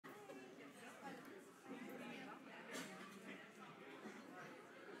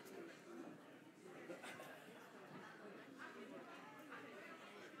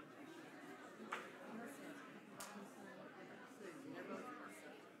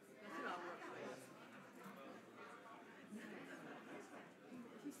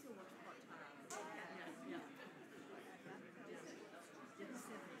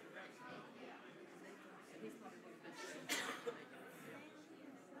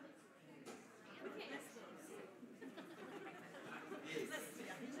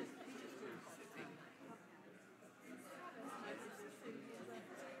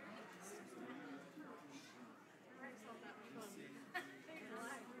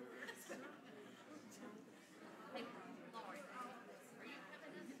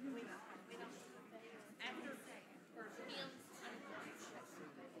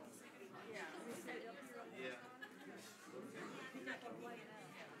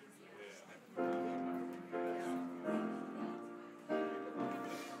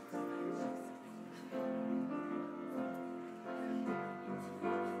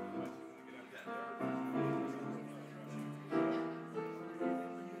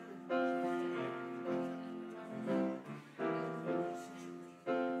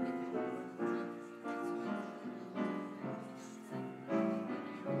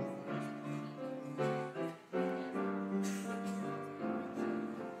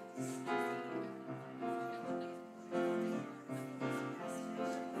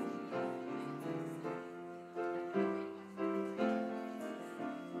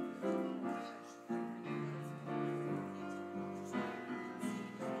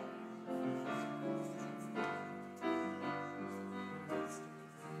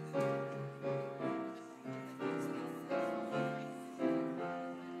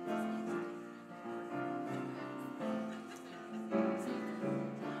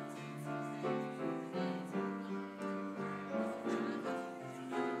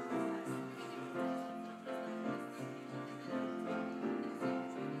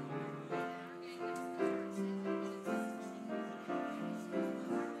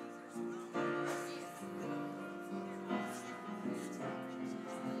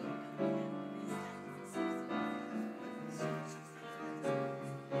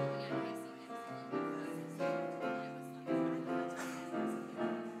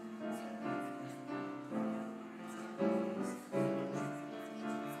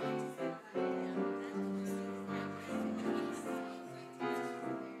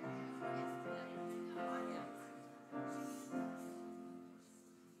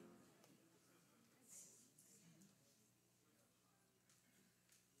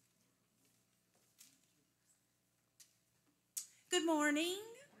Good morning.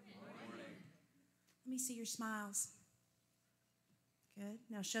 Let me see your smiles. Good.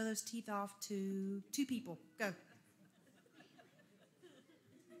 Now show those teeth off to two people. Go.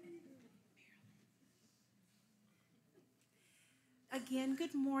 Again,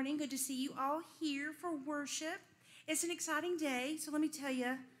 good morning. Good to see you all here for worship. It's an exciting day, so let me tell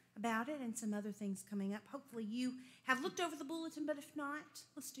you about it and some other things coming up. Hopefully you have looked over the bulletin, but if not,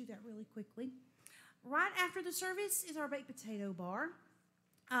 let's do that really quickly. Right after the service is our baked potato bar,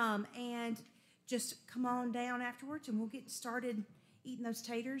 and just come on down afterwards and we'll get started eating those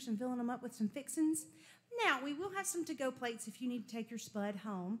taters and filling them up with some fixins. Now, we will have some to-go plates if you need to take your spud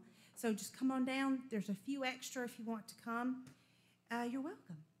home, so just come on down. There's a few extra if you want to come. You're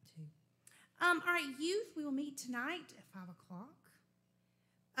welcome to. All right, youth, we will meet tonight at 5 o'clock.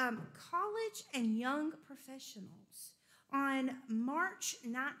 College and young professionals on March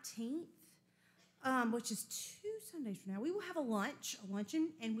 19th, which is 2 Sundays from now, we will have a luncheon,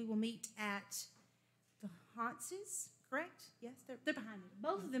 and we will meet at the Hanses, correct? Yes, they're behind me.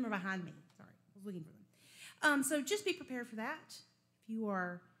 Both of them are behind me. Sorry, I was looking for them. So just be prepared for that if you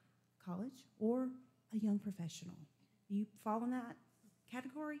are college or a young professional. You fall in that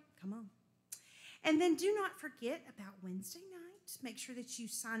category? Come on. And then do not forget about Wednesday night. Make sure that you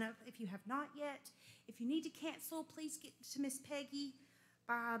sign up if you have not yet. If you need to cancel, please get to Miss Peggy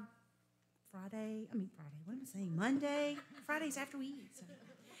by Monday. Friday's after we eat. So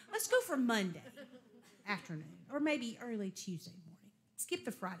let's go for Monday afternoon or maybe early Tuesday morning. Skip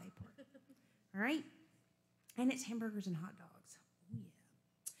the Friday part. All right? And it's hamburgers and hot dogs. Oh,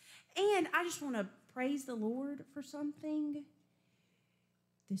 yeah. And I just want to praise the Lord for something.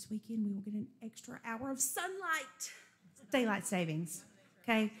 This weekend, we will get an extra hour of sunlight. Daylight savings.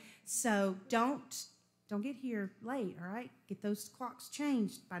 Okay? So don't get here late, all right? Get those clocks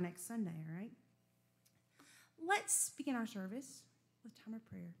changed by next Sunday, all right? Let's begin our service with time of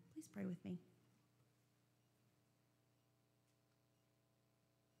prayer. Please pray with me.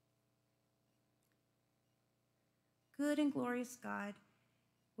 Good and glorious God,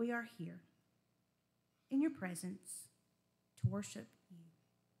 we are here in your presence to worship you.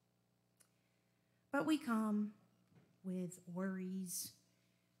 But we come with worries,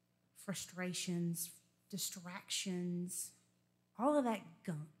 frustrations, distractions, all of that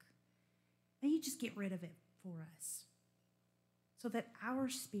gunk. May you just get rid of it for us so that our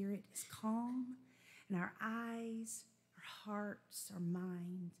spirit is calm and our eyes, our hearts, our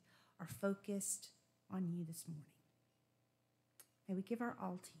minds are focused on you this morning. May we give our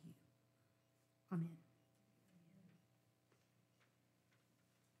all to you. Amen.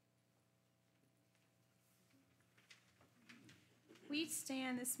 We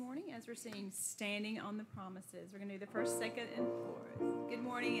stand this morning as we're singing Standing on the Promises. We're going to do the first, second, and fourth. Good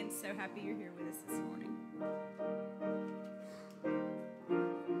morning, and so happy you're here with us this morning.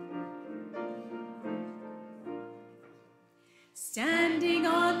 Standing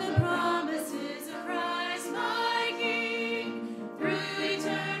on the promises of Christ my King, through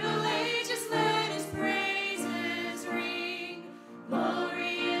eternal ages let his praises ring.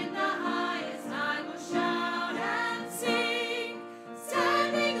 Glory in the highest I will shout and sing,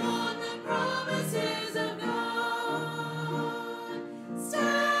 standing on the promises of God.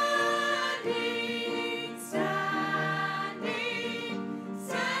 Standing, standing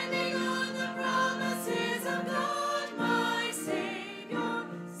on the promises of God, my Savior.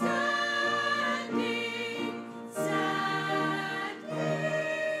 Standing,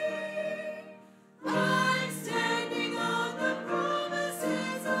 I'm standing on the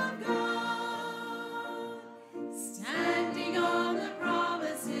promises of God. Standing on the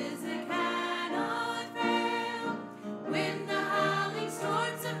promises that cannot fail. When the howling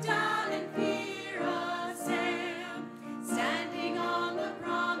storms of doubt and fear assail, standing on the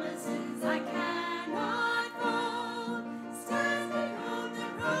promises I cannot fall. Standing on the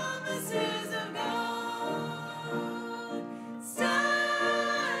promises of God.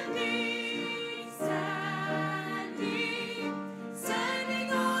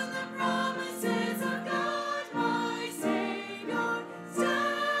 Standing on the promises of God, my Savior.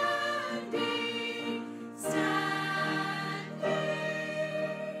 Standing,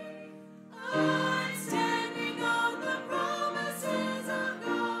 I'm standing on the promises of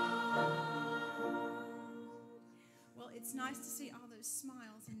God. Well, it's nice to see all those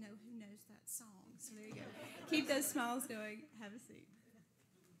smiles and know who knows that song. So there you go. Keep those smiles going. Have a seat.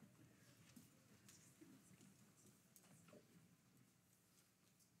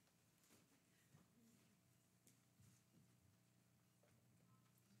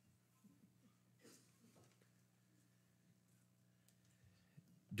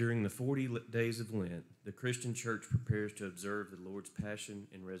 During the 40 days of Lent, the Christian church prepares to observe the Lord's passion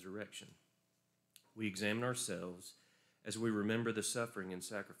and resurrection. We examine ourselves as we remember the suffering and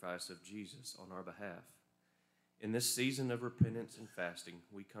sacrifice of Jesus on our behalf. In this season of repentance and fasting,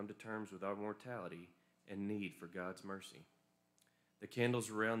 we come to terms with our mortality and need for God's mercy. The candles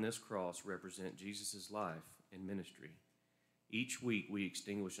around this cross represent Jesus' life and ministry. Each week we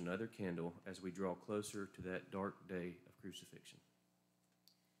extinguish another candle as we draw closer to that dark day of crucifixion.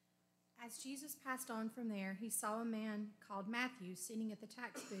 As Jesus passed on from there, he saw a man called Matthew sitting at the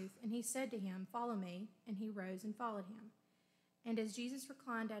tax booth, and he said to him, "Follow me," and he rose and followed him. And as Jesus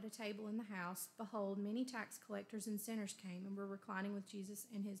reclined at a table in the house, behold, many tax collectors and sinners came and were reclining with Jesus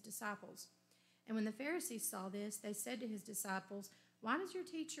and his disciples. And when the Pharisees saw this, they said to his disciples, "Why does your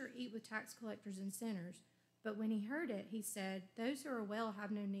teacher eat with tax collectors and sinners?" But when he heard it, he said, "Those who are well have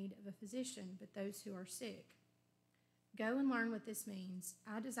no need of a physician, but those who are sick. Go and learn what this means.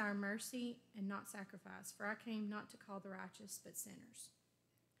 I desire mercy and not sacrifice, for I came not to call the righteous, but sinners."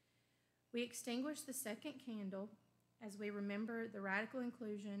 We extinguish the second candle as we remember the radical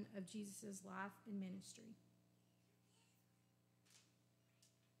inclusion of Jesus' life and ministry.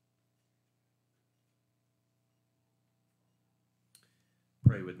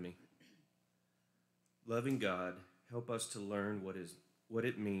 Pray with me. Loving God, help us to learn what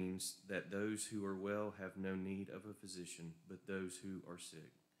it means that those who are well have no need of a physician, but those who are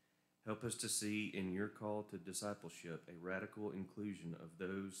sick. Help us to see in your call to discipleship a radical inclusion of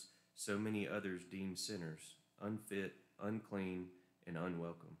those so many others deem sinners, unfit, unclean, and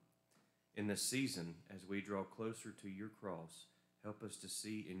unwelcome. In this season, as we draw closer to your cross, help us to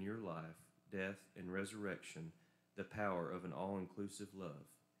see in your life, death, and resurrection the power of an all-inclusive love.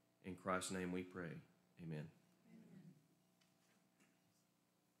 In Christ's name we pray. Amen.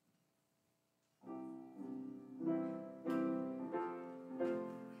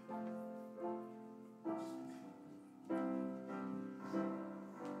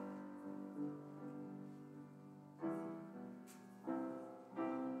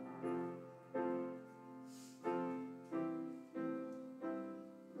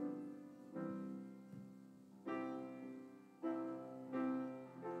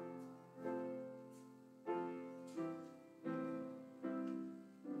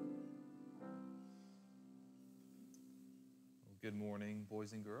 Good morning,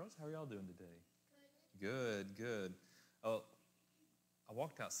 boys and girls. How are y'all doing today? Good, good. Oh, I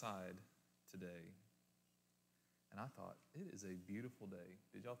walked outside today, and I thought, it is a beautiful day.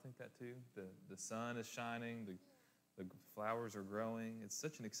 Did y'all think that too? The sun is shining, the flowers are growing. It's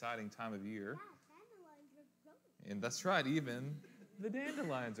such an exciting time of year. Dandelions are growing. And that's right, even the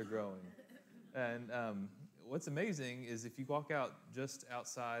dandelions are growing. And what's amazing is if you walk out just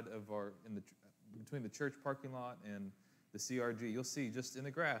outside of between the church parking lot and the CRG, you'll see just in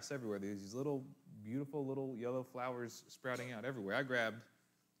the grass everywhere, there's these little, beautiful little yellow flowers sprouting out everywhere. I grabbed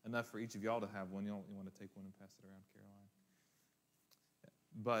enough for each of y'all to have one. You want to take one and pass it around, Caroline?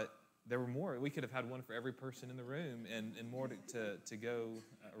 But there were more. We could have had one for every person in the room and more to go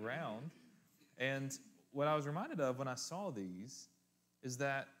around. And what I was reminded of when I saw these is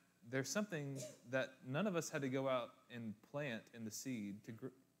that there's something that none of us had to go out and plant in the seed to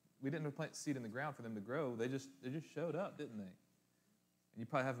grow. We didn't plant seed in the ground for them to grow. They just showed up, didn't they? And you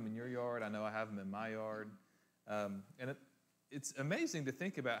probably have them in your yard. I know I have them in my yard. And it's amazing to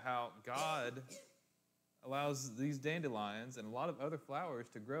think about how God allows these dandelions and a lot of other flowers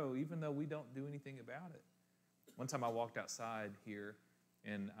to grow even though we don't do anything about it. One time I walked outside here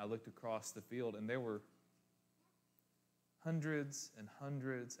and I looked across the field and there were hundreds and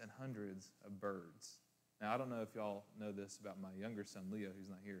hundreds and hundreds of birds. Now, I don't know if y'all know this about my younger son, Leo, who's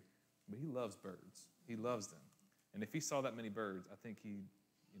not here, but he loves birds. He loves them. And if he saw that many birds, I think he'd,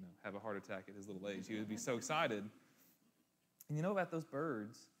 have a heart attack at his little age. He would be so excited. And you know about those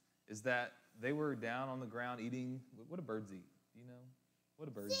birds is that they were down on the ground eating, what do birds eat? What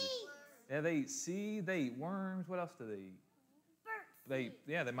do birds eat? Yeah, they eat seed, they eat worms. What else do they eat? Birds.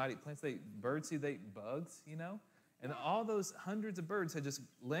 They might eat plants. They eat bird seed, they eat bugs, And all those hundreds of birds had just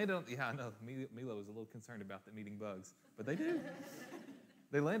landed on, I know, Milo was a little concerned about them eating bugs, but they do.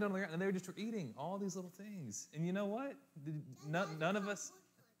 They landed on the ground, and they were just eating all these little things. And you know what? None of us...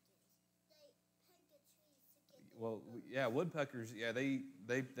 Woodpeckers,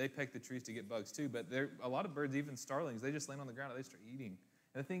 they peck the trees to get bugs too, but a lot of birds, even starlings, they just land on the ground and they start eating.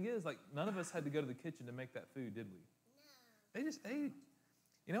 And the thing is, none of us had to go to the kitchen to make that food, did we? No. They just ate.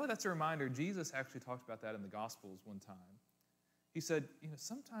 You know what? That's a reminder. Jesus actually talked about that in the Gospels one time. He said,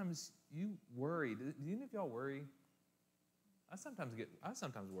 sometimes you worry. Do any of y'all worry? I sometimes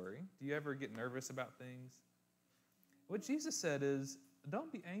worry. Do you ever get nervous about things? What Jesus said is,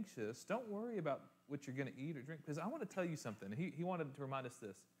 don't be anxious. Don't worry about what you're going to eat or drink. Because I want to tell you something. He wanted to remind us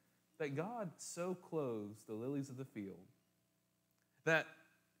this, that God so clothes the lilies of the field that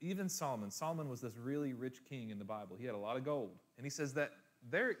even Solomon was this really rich king in the Bible. He had a lot of gold. And he says that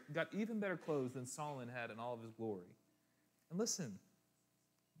they got even better clothes than Solomon had in all of his glory. And listen,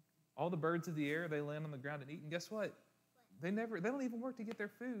 all the birds of the air, they land on the ground and eat. And guess what? They don't even work to get their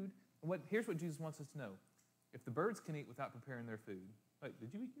food. And here's what Jesus wants us to know. If the birds can eat without preparing their food. Wait,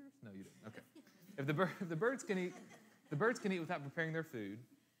 did you eat yours? No, you didn't. Okay. If the birds can eat without preparing their food.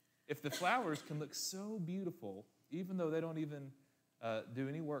 If the flowers can look so beautiful, even though they don't even do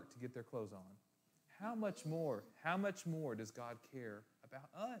any work to get their clothes on, how much more does God care about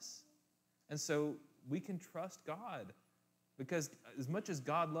us? And so we can trust God, because as much as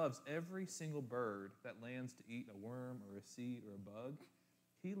God loves every single bird that lands to eat a worm or a seed or a bug,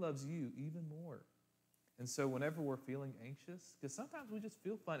 he loves you even more. And so whenever we're feeling anxious, because sometimes we just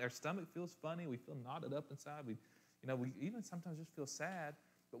feel funny, our stomach feels funny, we feel knotted up inside, we even sometimes just feel sad,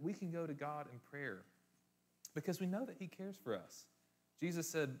 but we can go to God in prayer because we know that he cares for us. Jesus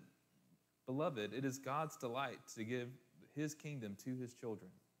said, "Beloved, it is God's delight to give his kingdom to his children."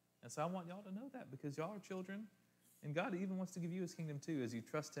 And so I want y'all to know that, because y'all are children, and God even wants to give you his kingdom too as you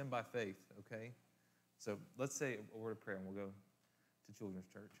trust him by faith, okay? So let's say a word of prayer and we'll go to Children's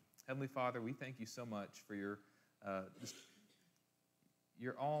Church. Heavenly Father, we thank you so much for your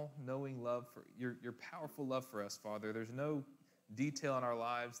all-knowing love, for your powerful love for us, Father. There's no detail in our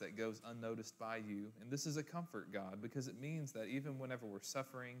lives that goes unnoticed by you. And this is a comfort, God, because it means that even whenever we're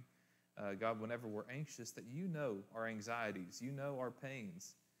suffering, God, whenever we're anxious, that you know our anxieties, you know our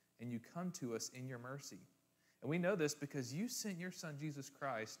pains, and you come to us in your mercy. And we know this because you sent your Son, Jesus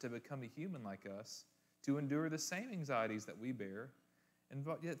Christ, to become a human like us, to endure the same anxieties that we bear. And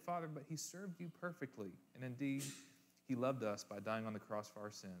yet, Father, but he served you perfectly. And indeed, he loved us by dying on the cross for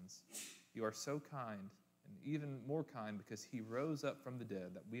our sins. You are so kind, and even more kind because he rose up from the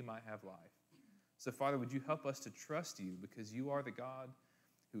dead that we might have life. So, Father, would you help us to trust you, because you are the God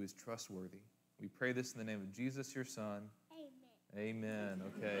who is trustworthy. We pray this in the name of Jesus, your Son. Amen. Amen.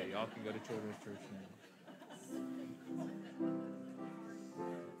 Okay, y'all can go to Children's Church now.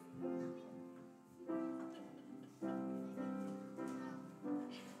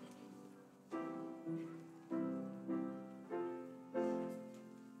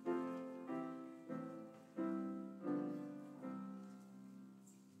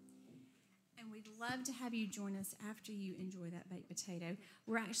 Love to have you join us after you enjoy that baked potato.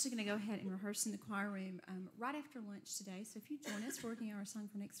 We're actually going to go ahead and rehearse in the choir room right after lunch today. So if you join us, we're working on our song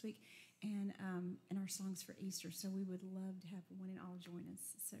for next week and our songs for Easter. So we would love to have one and all join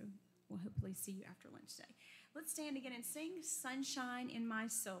us. So we'll hopefully see you after lunch today. Let's stand again and sing "Sunshine in My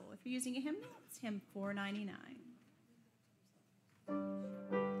Soul." If you're using a hymnal, it's hymn 499.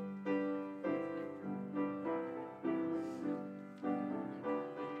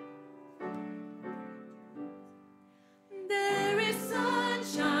 There is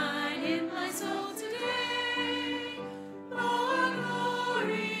sunshine in my soul today, more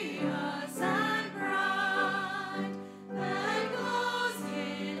glorious and bright, than glows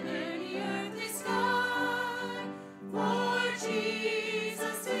in any earthly sky. For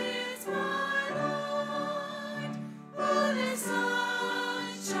Jesus is my light, for the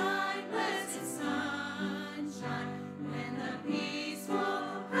sunshine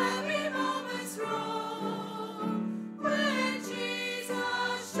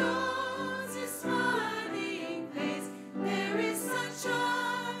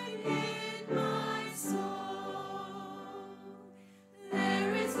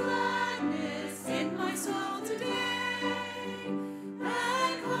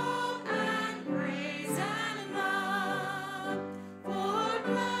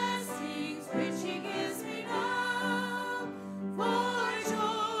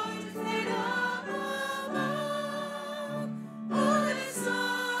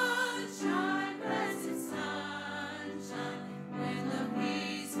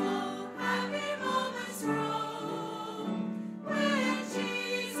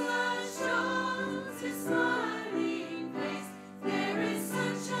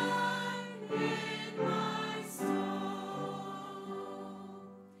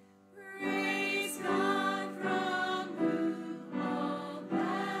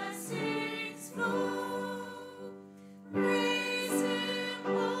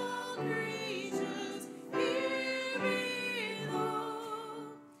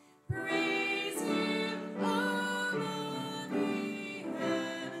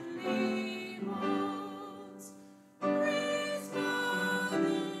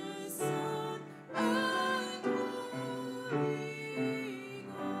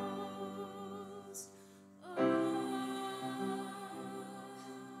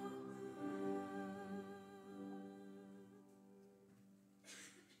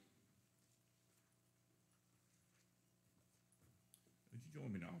you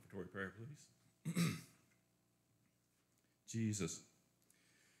join me in an offertory prayer, please? Jesus,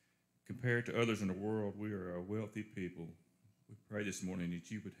 compared to others in the world, we are a wealthy people. We pray this morning that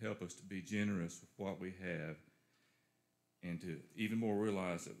you would help us to be generous with what we have and to even more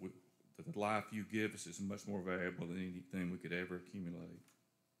realize that the life you give us is much more valuable than anything we could ever accumulate.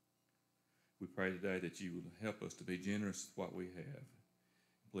 We pray today that you will help us to be generous with what we have.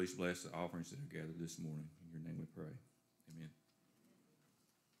 Please bless the offerings that are gathered this morning. In your name we pray. Amen.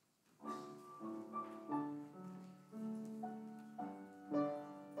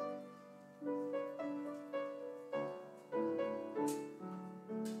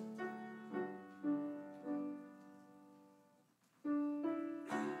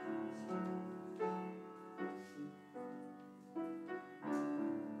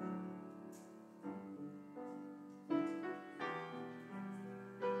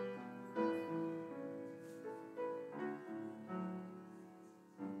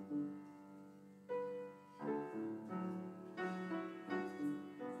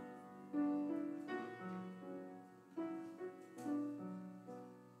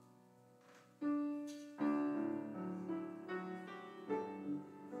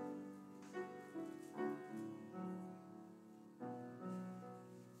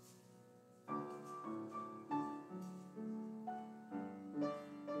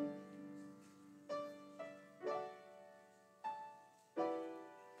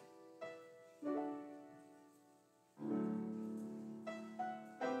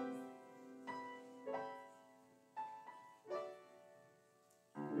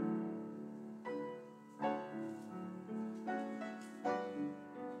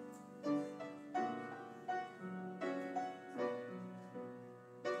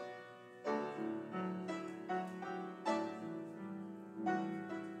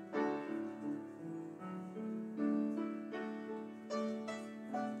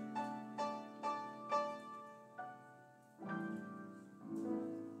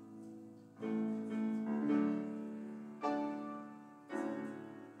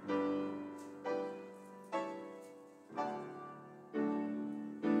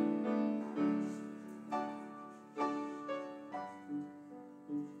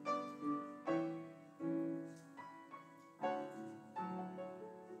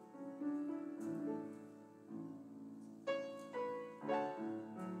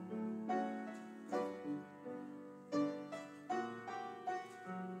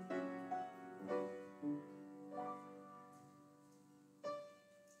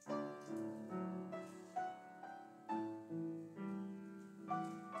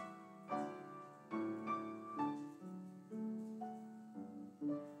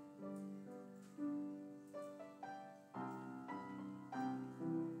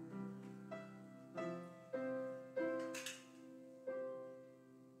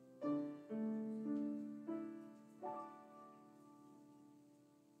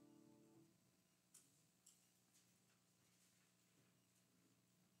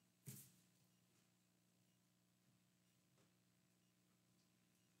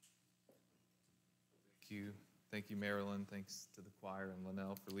 Thank you, Marilyn. Thanks to the choir and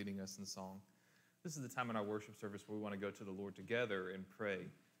Linnell for leading us in song. This is the time in our worship service where we want to go to the Lord together and pray,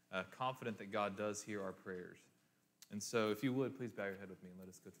 confident that God does hear our prayers. And so if you would, please bow your head with me and let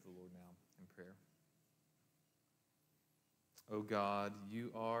us go to the Lord now in prayer. Oh God,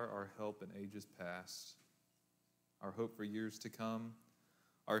 you are our help in ages past, our hope for years to come,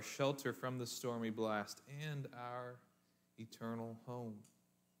 our shelter from the stormy blast, and our eternal home.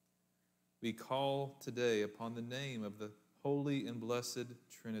 We call today upon the name of the Holy and Blessed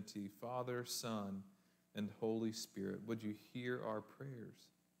Trinity, Father, Son, and Holy Spirit. Would you hear our prayers?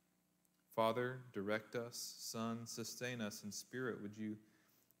 Father, direct us. Son, sustain us. And Spirit, would you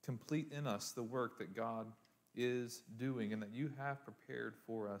complete in us the work that God is doing and that you have prepared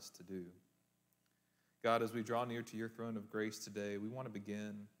for us to do. God, as we draw near to your throne of grace today, we want to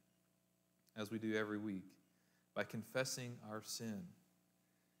begin, as we do every week, by confessing our sin.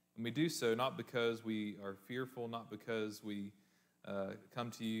 And we do so not because we are fearful, not because we come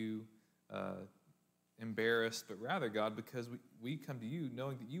to you embarrassed, but rather, God, because we come to you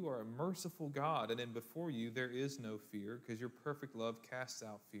knowing that you are a merciful God, and in before you there is no fear, because your perfect love casts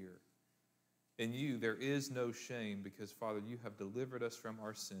out fear. In you there is no shame, because, Father, you have delivered us from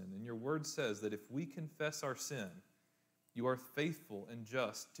our sin. And your word says that if we confess our sin, you are faithful and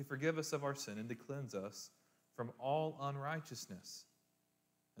just to forgive us of our sin and to cleanse us from all unrighteousness.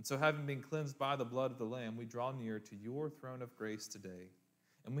 And so, having been cleansed by the blood of the Lamb, we draw near to your throne of grace today.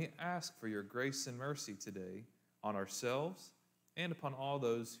 And we ask for your grace and mercy today on ourselves and upon all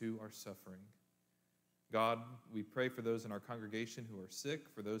those who are suffering. God, we pray for those in our congregation who are sick,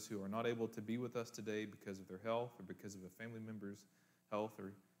 for those who are not able to be with us today because of their health or because of a family member's health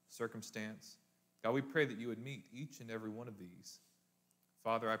or circumstance. God, we pray that you would meet each and every one of these.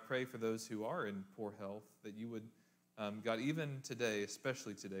 Father, I pray for those who are in poor health, that you would, God, even today,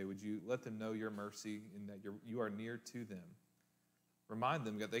 especially today, would you let them know your mercy and that you are near to them. Remind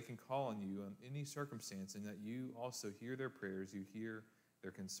them that they can call on you in any circumstance and that you also hear their prayers, you hear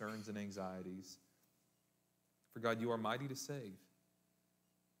their concerns and anxieties. For God, you are mighty to save.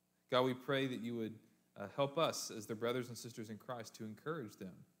 God, we pray that you would help us as their brothers and sisters in Christ to encourage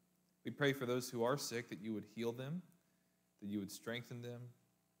them. We pray for those who are sick that you would heal them, that you would strengthen them.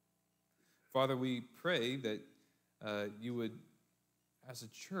 Father, we pray that you would, as a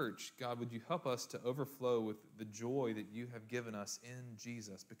church, God, would you help us to overflow with the joy that you have given us in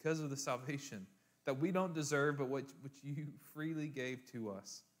Jesus because of the salvation that we don't deserve, but which you freely gave to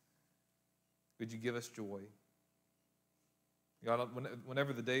us. Would you give us joy? God,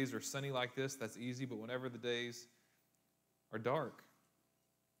 whenever the days are sunny like this, that's easy, but whenever the days are dark,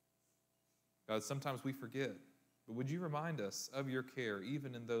 God, sometimes we forget. But would you remind us of your care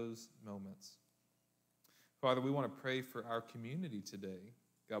even in those moments? Father, we want to pray for our community today.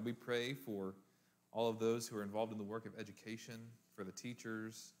 God, we pray for all of those who are involved in the work of education, for the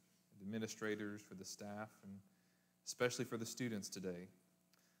teachers, the administrators, for the staff, and especially for the students today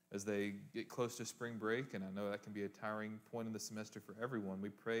as they get close to spring break, and I know that can be a tiring point in the semester for everyone. We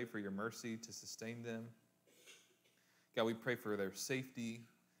pray for your mercy to sustain them. God, we pray for their safety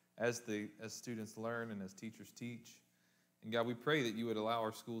as students learn and as teachers teach. And God, we pray that you would allow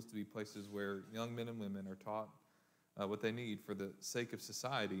our schools to be places where young men and women are taught what they need for the sake of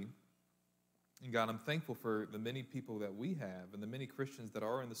society. And God, I'm thankful for the many people that we have and the many Christians that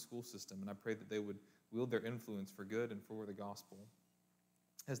are in the school system, and I pray that they would wield their influence for good and for the gospel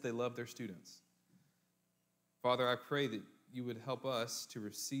as they love their students. Father, I pray that you would help us to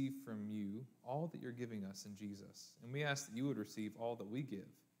receive from you all that you're giving us in Jesus. And we ask that you would receive all that we give,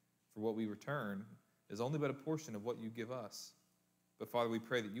 for what we return is only but a portion of what you give us. But Father, we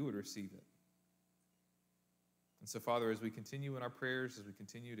pray that you would receive it. And so, Father, as we continue in our prayers, as we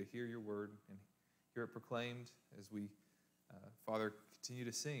continue to hear your word and hear it proclaimed, as we, Father, continue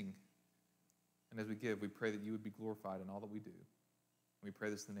to sing, and as we give, we pray that you would be glorified in all that we do. We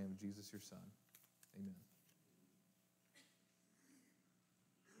pray this in the name of Jesus, your Son. Amen.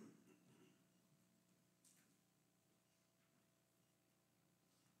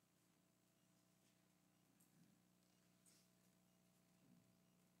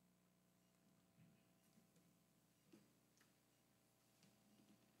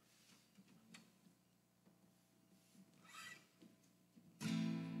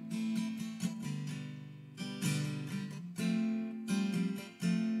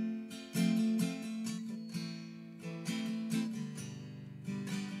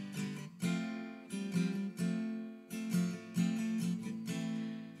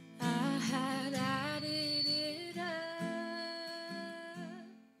 I had added it up.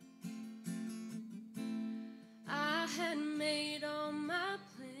 I had made all my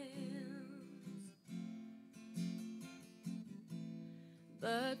plans,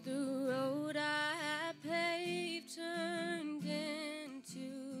 but the road I had paved turned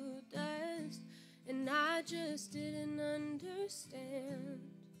into dust, and I just didn't understand.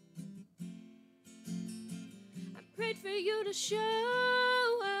 I prayed for you to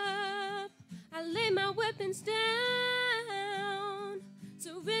show up. I laid my weapons down,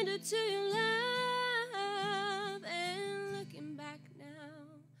 surrendered to your love, and looking back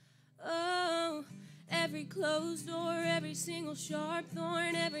now, oh, every closed door, every single sharp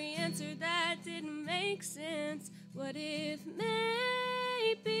thorn, every answer that didn't make sense. What if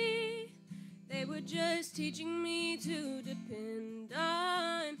maybe they were just teaching me to depend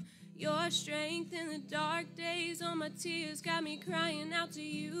on your strength in the dark days? All my tears got me crying out to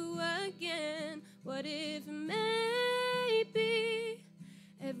you again. What if maybe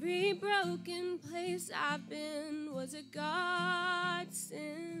every broken place I've been was a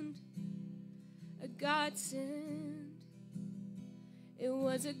godsend? A godsend. It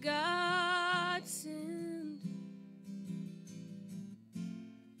was a godsend.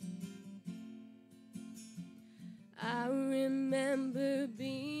 I remember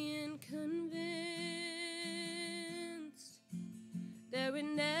being convinced there had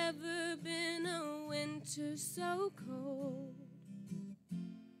never been a winter so cold.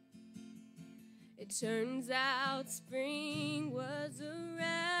 It turns out spring was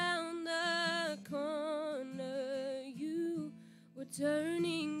around the corner. You were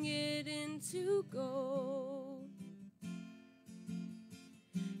turning it into gold.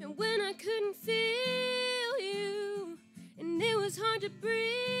 And when I couldn't feel was hard to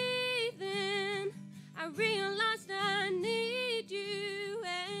breathe in, I realized I need you.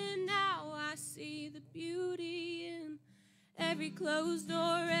 And now I see the beauty in every closed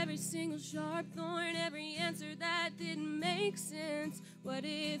door, every single sharp thorn, every answer that didn't make sense. What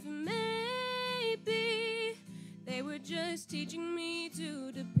if maybe they were just teaching me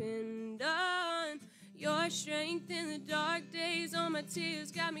to depend on your strength in the dark days? All my tears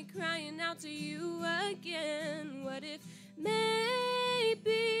got me crying out to you again. What if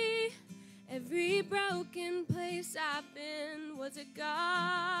maybe every broken place I've been was a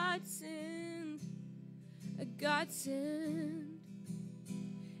godsend? A godsend.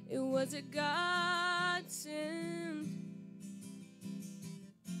 It was a godsend.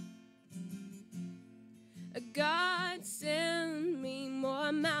 God send me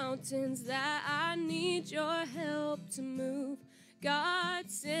more mountains that I need your help to move. God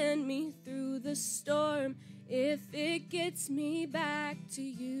send me through the storm if it gets me back to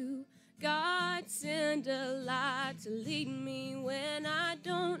you. God send a light to lead me when I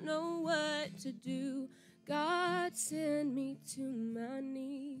don't know what to do. God send me to my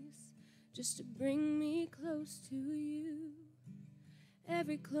knees just to bring me close to you.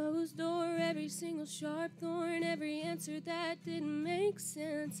 Every closed door, every single sharp thorn, every answer that didn't make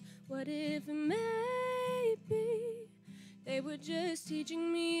sense. What if maybe they were just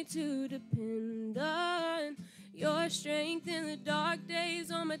teaching me to depend on your strength in the dark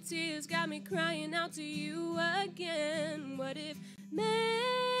days? All my tears got me crying out to you again. What if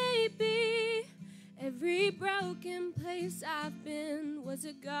maybe every broken place I've been was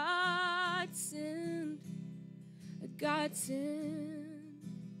a godsend? A godsend.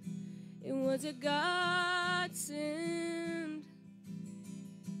 It was a godsend.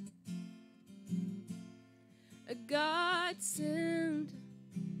 A godsend.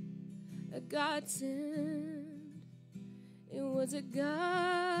 A godsend. It was a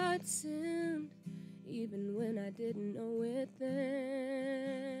godsend, even when I didn't know it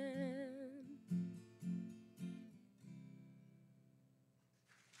then.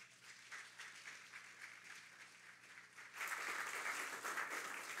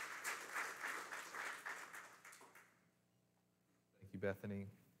 Bethany,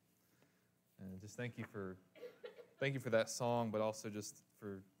 and just thank you for that song, but also just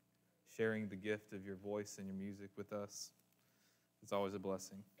for sharing the gift of your voice and your music with us. It's always a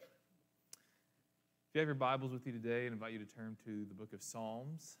blessing. If you have your Bibles with you today, I invite you to turn to the book of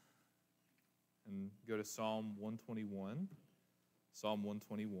Psalms and go to Psalm 121. Psalm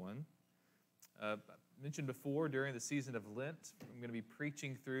 121. I mentioned before, during the season of Lent, I'm going to be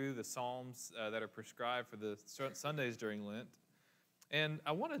preaching through the Psalms that are prescribed for the Sundays during Lent. And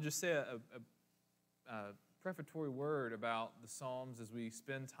I want to just say a prefatory word about the Psalms as we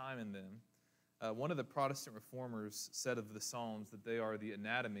spend time in them. One of the Protestant reformers said of the Psalms that they are the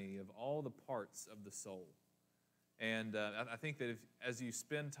anatomy of all the parts of the soul. And I think that as you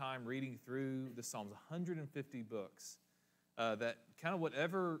spend time reading through the Psalms, 150 books, that kind of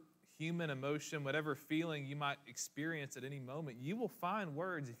whatever human emotion, whatever feeling you might experience at any moment, you will find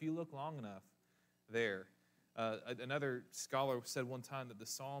words, if you look long enough, there. Another scholar said one time that the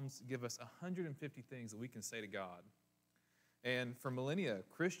Psalms give us 150 things that we can say to God. And for millennia,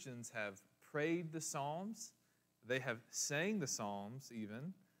 Christians have prayed the Psalms. They have sang the Psalms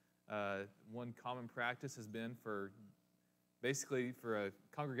even. One common practice has been for a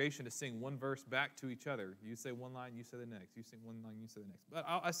congregation to sing one verse back to each other. You say one line, you say the next. You sing one line, you say the next. But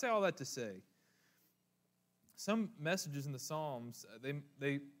I say all that to say, some messages in the Psalms,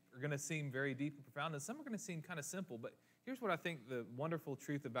 they are going to seem very deep and profound, and some are going to seem kind of simple. But here's what I think the wonderful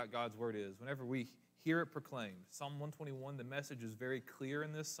truth about God's Word is. Whenever we hear it proclaimed, Psalm 121, the message is very clear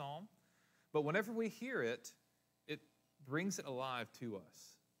in this psalm. But whenever we hear it, it brings it alive to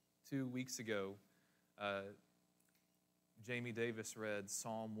us. 2 weeks ago, Jamie Davis read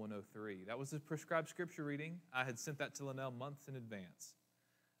Psalm 103. That was the prescribed scripture reading. I had sent that to Linnell months in advance.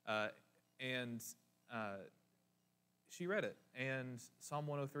 She read it. And Psalm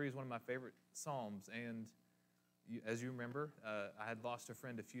 103 is one of my favorite psalms. And as you remember, I had lost a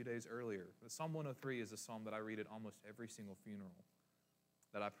friend a few days earlier. But Psalm 103 is a psalm that I read at almost every single funeral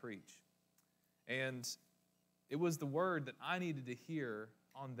that I preach. And it was the word that I needed to hear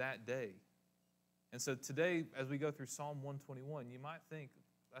on that day. And so today, as we go through Psalm 121, you might think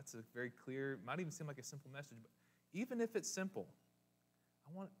that's a very clear, might even seem like a simple message, but even if it's simple,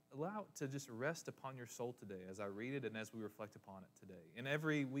 I want to allow it to just rest upon your soul today as I read it and as we reflect upon it today. And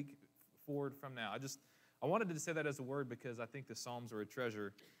every week forward from now, I wanted to say that as a word because I think the Psalms are a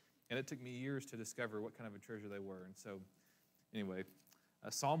treasure, and it took me years to discover what kind of a treasure they were. And so, anyway,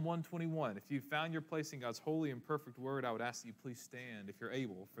 Psalm 121. If you found your place in God's holy and perfect word, I would ask that you please stand, if you're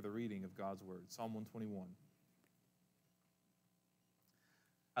able, for the reading of God's word. Psalm 121.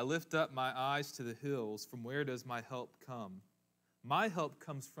 I lift up my eyes to the hills. From where does my help come? My help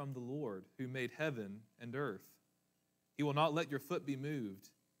comes from the Lord, who made heaven and earth. He will not let your foot be moved.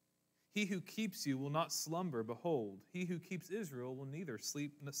 He who keeps you will not slumber. Behold, he who keeps Israel will neither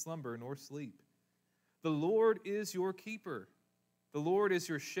slumber nor sleep. The Lord is your keeper. The Lord is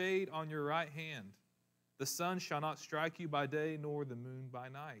your shade on your right hand. The sun shall not strike you by day, nor the moon by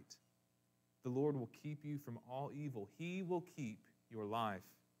night. The Lord will keep you from all evil. He will keep your life.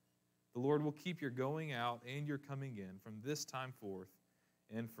 The Lord will keep your going out and your coming in from this time forth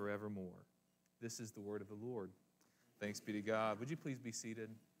and forevermore. This is the word of the Lord. Thanks be to God. Would you please be seated?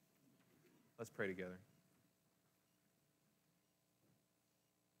 Let's pray together.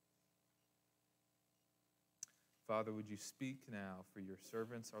 Father, would you speak now, for your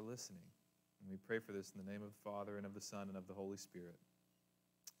servants are listening. And we pray for this in the name of the Father, and of the Son, and of the Holy Spirit.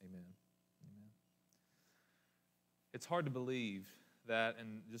 Amen. Amen. It's hard to believe that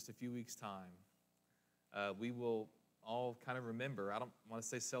in just a few weeks' time, we will all kind of remember. I don't want to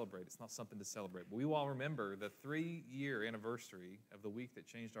say celebrate. It's not something to celebrate. But we will all remember the 3-year anniversary of the week that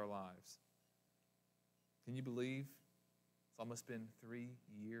changed our lives. Can you believe it's almost been 3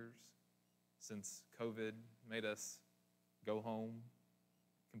 years since COVID made us go home,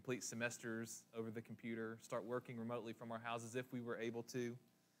 complete semesters over the computer, start working remotely from our houses if we were able to?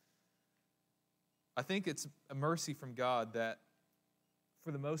 I think it's a mercy from God that,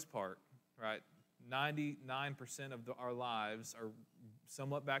 for the most part, right, 99% of our lives are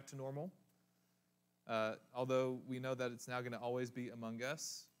somewhat back to normal, although we know that it's now going to always be among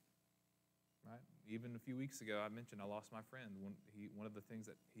us, right? Even a few weeks ago, I mentioned I lost my friend. One of the things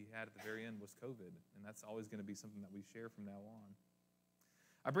that he had at the very end was COVID, and that's always going to be something that we share from now on.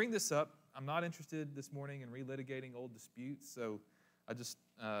 I bring this up. I'm not interested this morning in relitigating old disputes, so I just,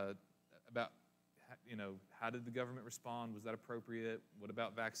 about, how did the government respond? Was that appropriate? What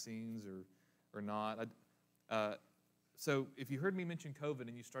about vaccines or not? So if you heard me mention COVID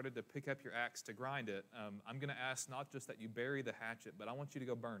and you started to pick up your axe to grind it, I'm going to ask not just that you bury the hatchet, but I want you to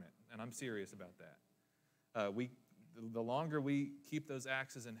go burn it, and I'm serious about that. The longer we keep those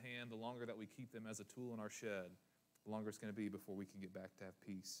axes in hand, the longer that we keep them as a tool in our shed, the longer it's going to be before we can get back to have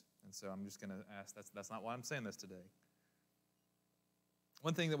peace. And so I'm just going to ask, that's not why I'm saying this today.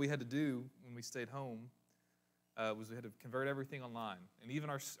 One thing that we had to do when we stayed home was we had to convert everything online. And even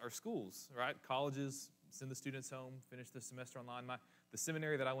our schools, right? Colleges send the students home, finish the semester online. The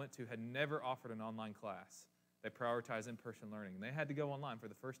seminary that I went to had never offered an online class. They prioritized in-person learning. And they had to go online for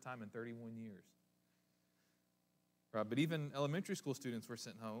the first time in 31 years. Right, but even elementary school students were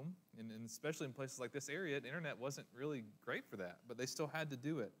sent home, and especially in places like this area, the internet wasn't really great for that, but they still had to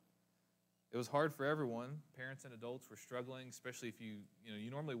do it. It was hard for everyone. Parents and adults were struggling, especially if you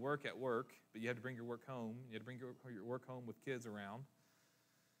normally work at work, but you had to bring your work home. You had to bring your work home with kids around.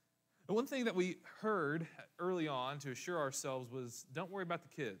 And one thing that we heard early on to assure ourselves was, don't worry about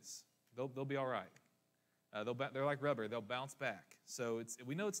the kids. They'll be all right. They're like rubber. They'll bounce back. So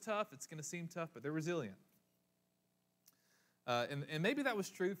we know it's tough. It's going to seem tough, but they're resilient. And maybe that was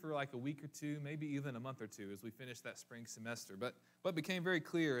true for like a week or two, maybe even a month or two as we finished that spring semester. But what became very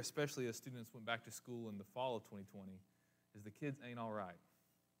clear, especially as students went back to school in the fall of 2020, is the kids ain't all right.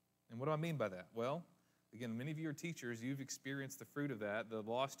 And what do I mean by that? Well, again, many of you are teachers. You've experienced the fruit of that, the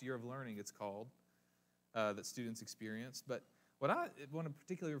lost year of learning, it's called, that students experienced. But what I want to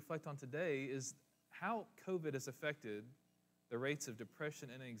particularly reflect on today is how COVID has affected the rates of depression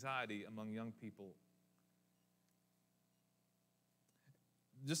and anxiety among young people.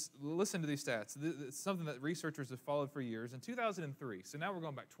 Just listen to these stats. It's something that researchers have followed for years. In 2003, so now we're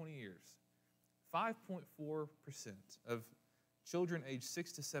going back 20 years, 5.4% of children aged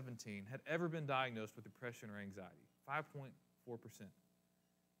 6 to 17 had ever been diagnosed with depression or anxiety. 5.4%.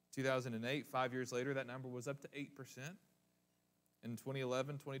 2008, 5 years later, that number was up to 8%. In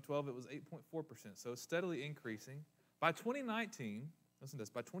 2011, 2012, it was 8.4%. So it's steadily increasing. By 2019, listen to this,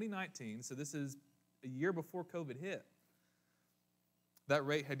 by 2019, so this is a year before COVID hit, that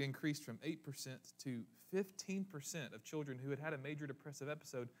rate had increased from 8% to 15% of children who had had a major depressive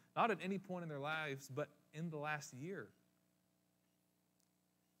episode, not at any point in their lives, but in the last year.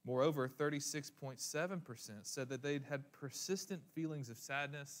 Moreover, 36.7% said that they'd had persistent feelings of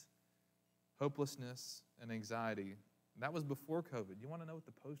sadness, hopelessness, and anxiety. And that was before COVID. You want to know what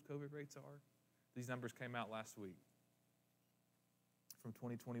the post-COVID rates are? These numbers came out last week from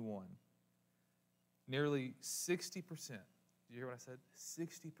 2021. Nearly 60%. Did you hear what I said?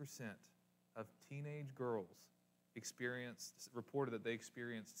 60% of teenage girls reported that they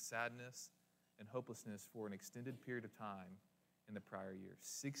experienced sadness and hopelessness for an extended period of time in the prior year.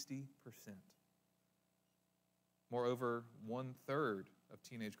 60%. Moreover, 1/3 of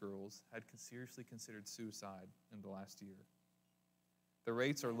teenage girls had seriously considered suicide in the last year. The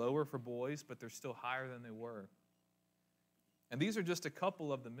rates are lower for boys, but they're still higher than they were. And these are just a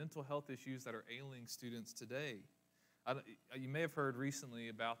couple of the mental health issues that are ailing students today. You may have heard recently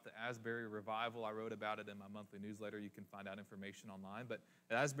about the Asbury Revival. I wrote about it in my monthly newsletter. You can find out information online. But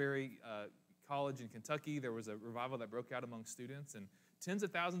at Asbury College in Kentucky, there was a revival that broke out among students, and tens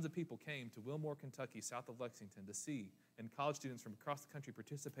of thousands of people came to Wilmore, Kentucky, south of Lexington, to see, and college students from across the country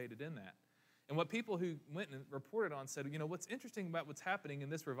participated in that. And what people who went and reported on said, what's interesting about what's happening in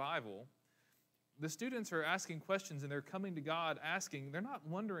this revival, the students are asking questions and they're coming to God asking, they're not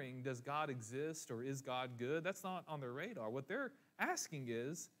wondering, does God exist or is God good? That's not on their radar. What they're asking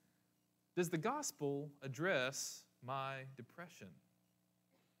is, does the gospel address my depression?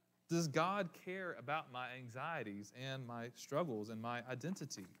 Does God care about my anxieties and my struggles and my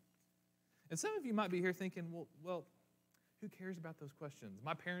identity? And some of you might be here thinking, well, who cares about those questions?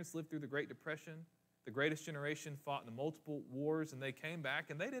 My parents lived through the Great Depression. The greatest generation fought in the multiple wars, and they came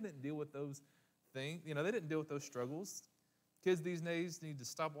back, and they didn't deal with those things. They didn't deal with those struggles. Kids these days need to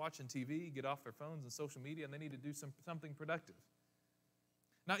stop watching TV, get off their phones and social media, and they need to do something productive.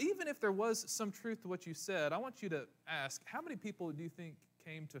 Now, even if there was some truth to what you said, I want you to ask, how many people do you think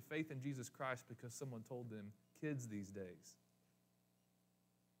came to faith in Jesus Christ because someone told them, kids these days?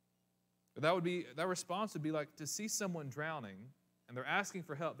 That response would be like to see someone drowning and they're asking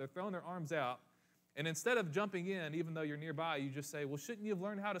for help. They're throwing their arms out, and instead of jumping in, even though you're nearby, you just say, well, shouldn't you have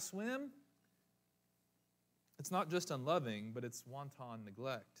learned how to swim? It's not just unloving, but it's wanton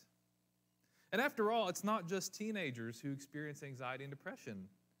neglect. And after all, it's not just teenagers who experience anxiety and depression.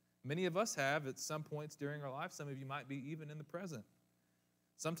 Many of us have at some points during our life. Some of you might be even in the present.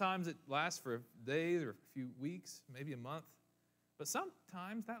 Sometimes it lasts for a day or a few weeks, maybe a month. But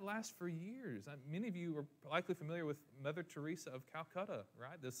sometimes that lasts for years. Many of you are likely familiar with Mother Teresa of Calcutta,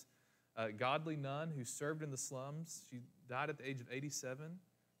 right? This godly nun who served in the slums. She died at the age of 87.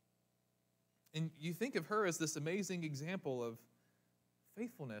 And you think of her as this amazing example of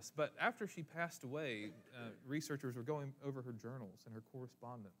faithfulness. But after she passed away, researchers were going over her journals and her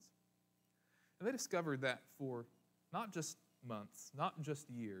correspondence. And they discovered that for not just months, not just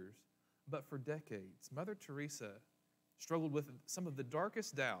years, but for decades, Mother Teresa struggled with some of the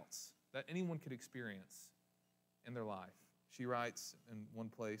darkest doubts that anyone could experience in their life. She writes in one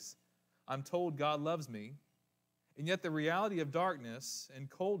place, I'm told God loves me, and yet the reality of darkness and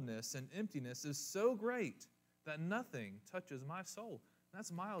coldness and emptiness is so great that nothing touches my soul. And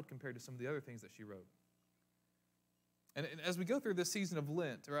that's mild compared to some of the other things that she wrote. And as we go through this season of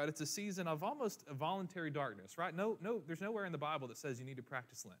Lent, right, it's a season of almost a voluntary darkness, right? No, there's nowhere in the Bible that says you need to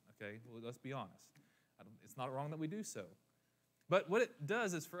practice Lent, okay? Well, let's be honest. It's not wrong that we do so. But what it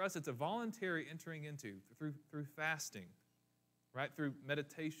does is for us, it's a voluntary entering into through fasting, right? Through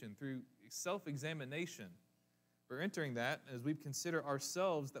meditation, through self-examination. We're entering that as we consider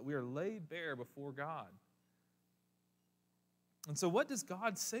ourselves that we are laid bare before God. And so what does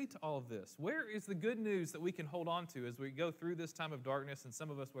God say to all of this? Where is the good news that we can hold on to as we go through this time of darkness, and some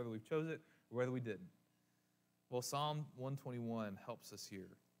of us, whether we've chose it or whether we didn't? Well, Psalm 121 helps us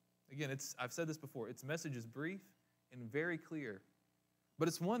here. Again, I've said this before, its message is brief and very clear, but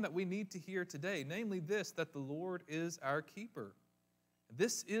it's one that we need to hear today, namely this, that the Lord is our keeper.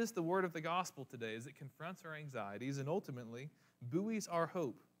 This is the word of the gospel today as it confronts our anxieties and ultimately buoys our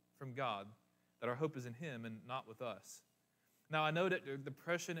hope from God, that our hope is in Him and not with us. Now, I know that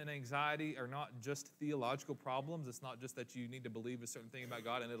depression and anxiety are not just theological problems. It's not just that you need to believe a certain thing about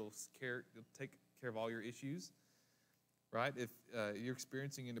God and it'll take care of all your issues, right? If you're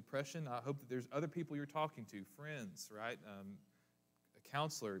experiencing depression, I hope that there's other people you're talking to, friends, right? A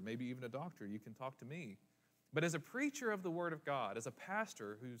counselor, maybe even a doctor. You can talk to me. But as a preacher of the Word of God, as a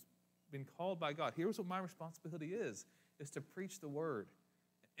pastor who's been called by God, here's what my responsibility is to preach the Word.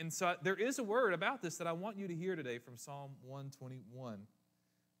 And so there is a word about this that I want you to hear today from Psalm 121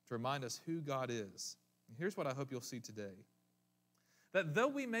 to remind us who God is. And here's what I hope you'll see today. That though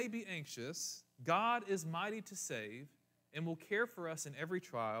we may be anxious, God is mighty to save and will care for us in every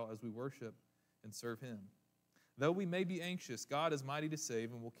trial as we worship and serve Him. Though we may be anxious, God is mighty to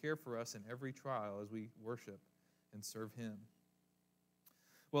save and will care for us in every trial as we worship and serve Him.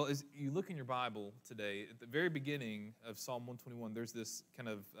 Well, as you look in your Bible today, at the very beginning of Psalm 121, there's this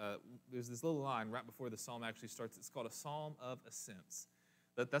there's this little line right before the psalm actually starts. It's called a psalm of ascents.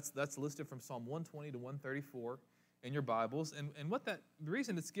 That's listed from Psalm 120 to 134. in your Bibles. And the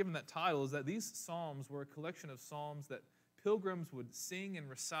reason it's given that title is that these psalms were a collection of psalms that pilgrims would sing and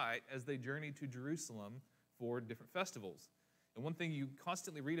recite as they journeyed to Jerusalem for different festivals. And one thing you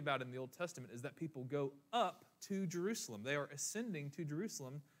constantly read about in the Old Testament is that people go up to Jerusalem. They are ascending to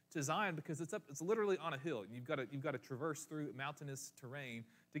Jerusalem, to Zion, because it's literally on a hill. You've got to traverse through mountainous terrain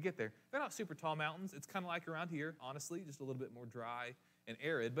to get there. They're not super tall mountains. It's kind of like around here, honestly, just a little bit more dry and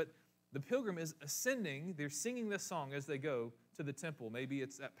arid. But the pilgrim is ascending. They're singing this song as they go to the temple. Maybe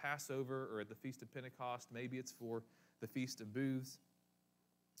it's at Passover or at the Feast of Pentecost. Maybe it's for the Feast of Booths.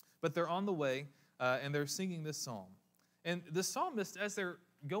 But they're on the way, and they're singing this psalm. And the psalmist, as they're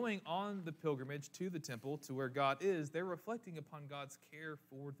going on the pilgrimage to the temple, to where God is, they're reflecting upon God's care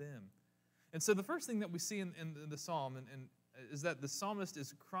for them. And so the first thing that we see in the psalm is that the psalmist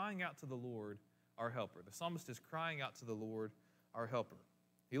is crying out to the Lord, our helper. The psalmist is crying out to the Lord, our helper.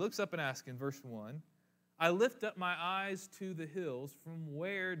 He looks up and asks in verse 1, I lift up my eyes to the hills. From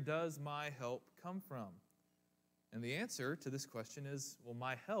where does my help come from? And the answer to this question is, well,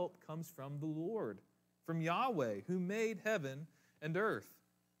 my help comes from the Lord, from Yahweh, who made heaven and earth.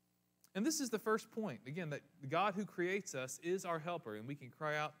 And this is the first point, again, that the God who creates us is our helper, and we can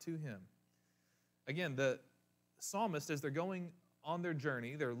cry out to him. Again, the psalmist, as they're going on their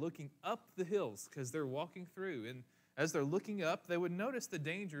journey, they're looking up the hills because they're walking through. And as they're looking up, they would notice the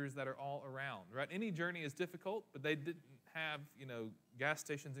dangers that are all around, right? Any journey is difficult, but they didn't have, gas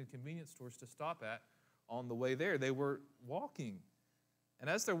stations and convenience stores to stop at on the way there. They were walking. And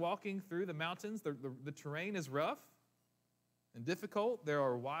as they're walking through the mountains, the terrain is rough and difficult. There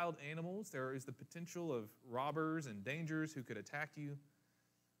are wild animals. There is the potential of robbers and dangers who could attack you.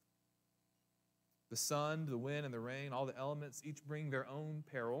 The sun, the wind, and the rain, all the elements each bring their own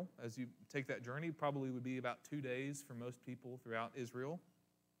peril as you take that journey. Probably would be about 2 days for most people throughout Israel.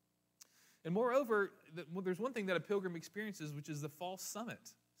 And moreover, there's one thing that a pilgrim experiences, which is the false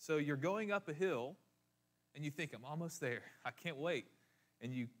summit. So you're going up a hill, and you think, I'm almost there. I can't wait.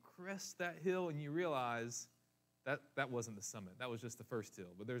 And you crest that hill, and you realize that wasn't the summit. That was just the first hill.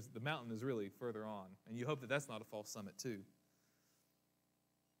 But the mountain is really further on, and you hope that that's not a false summit too.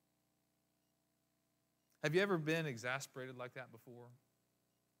 Have you ever been exasperated like that before?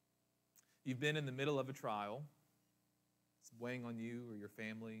 You've been in the middle of a trial. It's weighing on you or your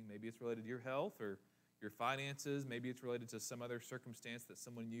family. Maybe it's related to your health or your finances. Maybe it's related to some other circumstance that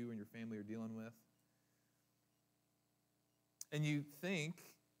someone you and your family are dealing with. And you think,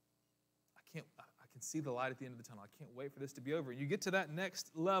 I can see the light at the end of the tunnel. I can't wait for this to be over. And you get to that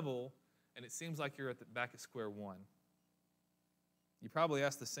next level, and it seems like you're back at square one. You probably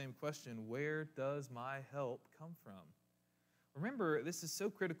ask the same question, where does my help come from? Remember, this is so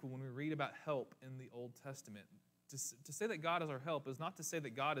critical when we read about help in the Old Testament. To say that God is our help is not to say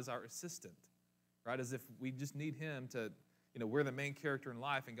that God is our assistant, right? As if we just need him to, we're the main character in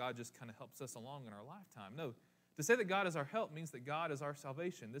life and God just kind of helps us along in our lifetime. No, to say that God is our help means that God is our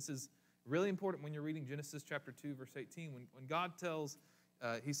salvation. This is really important when you're reading Genesis chapter 2, verse 18. When God tells,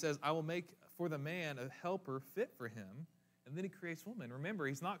 he says, I will make for the man a helper fit for him. And then he creates woman. Remember,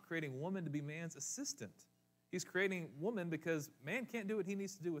 he's not creating woman to be man's assistant. He's creating woman because man can't do what he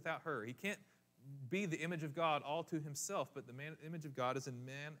needs to do without her. He can't be the image of God all to himself, but the image of God is in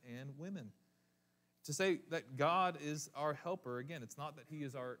man and women. To say that God is our helper, again, it's not that he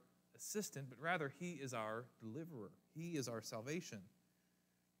is our assistant, but rather he is our deliverer. He is our salvation.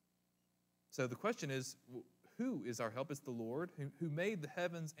 So the question is, who is our help? It's the Lord who made the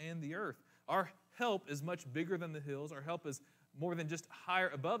heavens and the earth. Our help is much bigger than the hills. Our help is more than just higher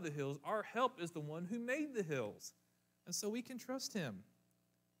above the hills. Our help is the one who made the hills. And so we can trust him.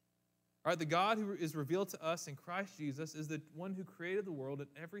 All right, the God who is revealed to us in Christ Jesus is the one who created the world and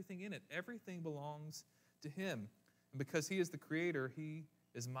everything in it. Everything belongs to him. And because he is the creator, he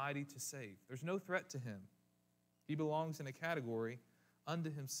is mighty to save. There's no threat to him. He belongs in a category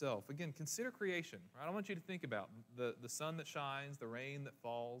unto himself. Again, consider creation. Right? I want you to think about the sun that shines, the rain that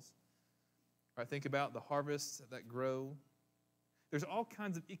falls. Right? Think about the harvests that grow. There's all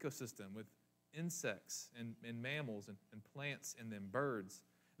kinds of ecosystem with insects and mammals and plants and then birds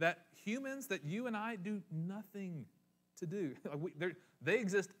that humans, that you and I do nothing to do. They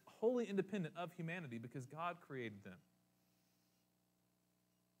exist wholly independent of humanity because God created them.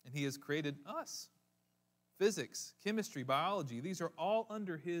 And he has created us. Physics, chemistry, biology, these are all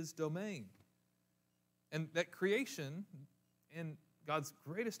under his domain. And that creation and God's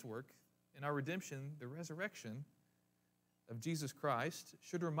greatest work in our redemption, the resurrection of Jesus Christ,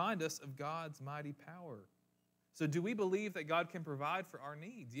 should remind us of God's mighty power. So do we believe that God can provide for our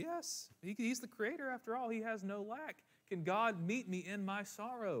needs? Yes. He's the creator after all. He has no lack. Can God meet me in my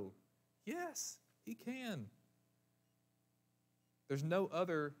sorrow? Yes, he can. There's no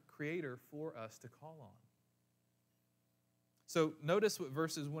other creator for us to call on. So notice what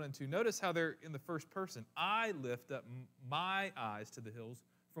verses 1 and 2, notice how they're in the first person. I lift up my eyes to the hills.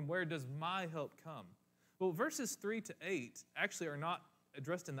 From where does my help come? Well, verses 3 to 8 actually are not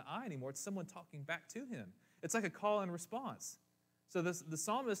addressed in the I anymore. It's someone talking back to him. It's like a call and response. So the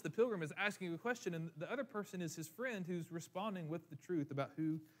psalmist, the pilgrim, is asking a question, and the other person is his friend who's responding with the truth about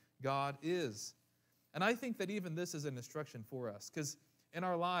who God is. And I think that even this is an instruction for us, because in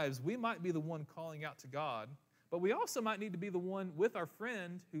our lives, we might be the one calling out to God, but we also might need to be the one with our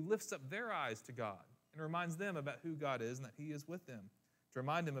friend who lifts up their eyes to God and reminds them about who God is and that He is with them, to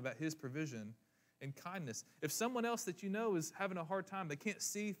remind them about His provision and kindness. If someone else that you know is having a hard time, they can't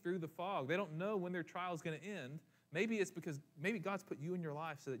see through the fog, they don't know when their trial is going to end, maybe it's because maybe God's put you in your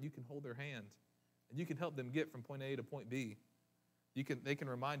life so that you can hold their hand and you can help them get from point A to point B. They can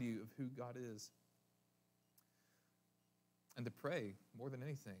remind you of who God is. And to pray more than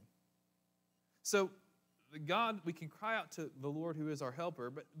anything. So, God, we can cry out to the Lord who is our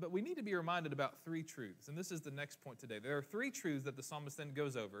helper, but we need to be reminded about three truths. And this is the next point today. There are three truths that the psalmist then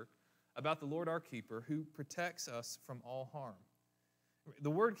goes over about the Lord our keeper who protects us from all harm. The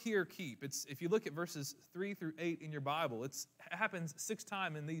word here, keep, if you look at verses 3 through 8 in your Bible, it happens 6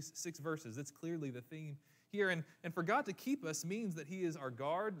 times in these 6 verses. It's clearly the theme here. And for God to keep us means that He is our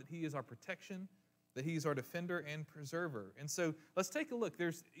guard, that He is our protection, that He's our defender and preserver. And so let's take a look.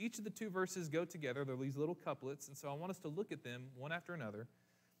 Each of the 2 verses go together. They're these little couplets. And so I want us to look at them one after another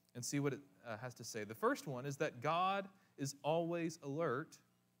and see what it has to say. The first one is that God is always alert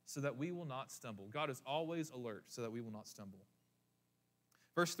so that we will not stumble. God is always alert so that we will not stumble.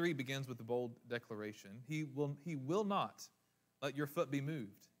 Verse 3 begins with the bold declaration. He will not let your foot be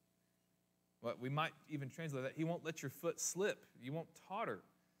moved. Well, we might even translate that. He won't let your foot slip. You won't totter.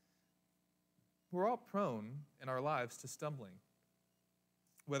 We're all prone in our lives to stumbling,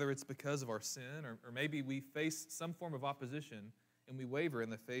 whether it's because of our sin or maybe we face some form of opposition and we waver in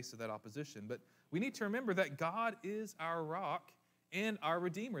the face of that opposition. But we need to remember that God is our rock and our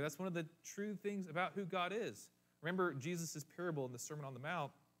Redeemer. That's one of the true things about who God is. Remember Jesus' parable in the Sermon on the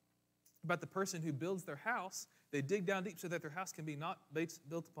Mount about the person who builds their house. They dig down deep so that their house can be not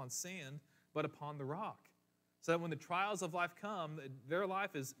built upon sand, but upon the rock. So that when the trials of life come, their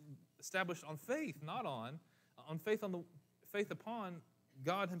life is established on faith, not on faith upon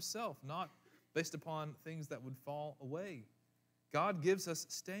God Himself, not based upon things that would fall away. God gives us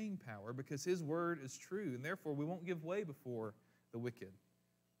staying power because His word is true, and therefore we won't give way before the wicked.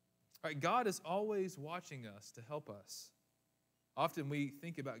 All right, God is always watching us to help us. Often we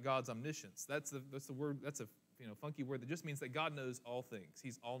think about God's omniscience. That's the word. That's a funky word that just means that God knows all things.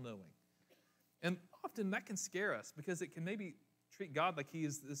 He's all-knowing. And often that can scare us because it can maybe treat God like He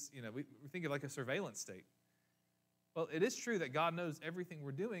is this, we think of like a surveillance state. Well, it is true that God knows everything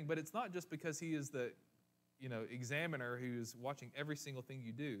we're doing, but it's not just because He is the, examiner who's watching every single thing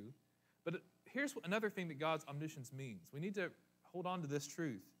you do. But here's another thing that God's omniscience means. We need to hold on to this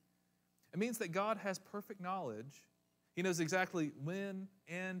truth. It means that God has perfect knowledge. He knows exactly when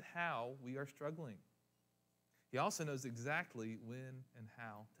and how we are struggling. He also knows exactly when and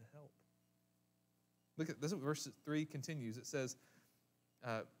how to help. Look at this. Verse 3 continues. It says,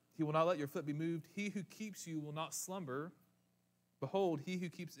 He will not let your foot be moved. He who keeps you will not slumber. Behold, He who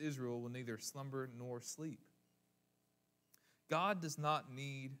keeps Israel will neither slumber nor sleep. God does not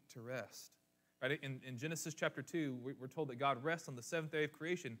need to rest. Right? In Genesis chapter 2, we're told that God rests on the 7th day of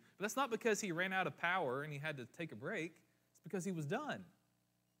creation. But that's not because He ran out of power and He had to take a break. It's because He was done.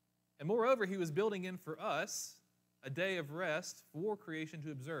 And moreover, He was building in for us a day of rest for creation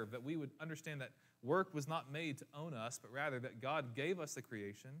to observe, that we would understand that work was not made to own us, but rather that God gave us the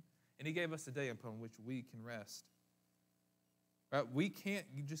creation, and He gave us a day upon which we can rest. Right? We can't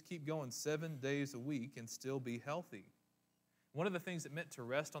just keep going 7 days a week and still be healthy. One of the things it meant to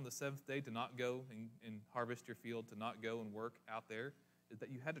rest on the 7th day, to not go and harvest your field, to not go and work out there, is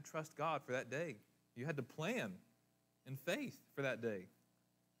that you had to trust God for that day. You had to plan in faith for that day.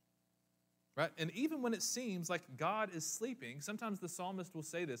 Right? And even when it seems like God is sleeping, sometimes the psalmist will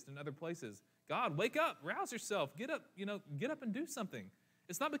say this in other places. God, wake up, rouse yourself, get up and do something.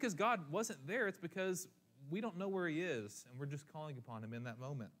 It's not because God wasn't there, it's because we don't know where He is, and we're just calling upon Him in that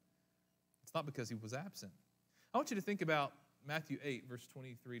moment. It's not because He was absent. I want you to think about Matthew 8, verse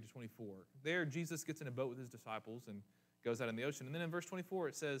 23 to 24. There, Jesus gets in a boat with His disciples and goes out in the ocean. And then in verse 24,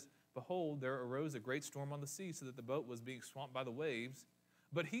 it says, Behold, there arose a great storm on the sea, so that the boat was being swamped by the waves,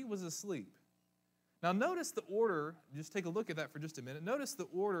 but He was asleep. Now notice the order, just take a look at that for just a minute. Notice the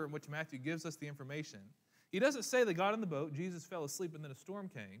order in which Matthew gives us the information. He doesn't say they got in the boat, Jesus fell asleep, and then a storm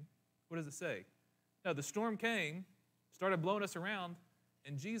came. What does it say? No, the storm came, started blowing us around,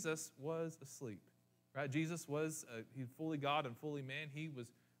 and Jesus was asleep. Right? Jesus was he's fully God and fully man. He was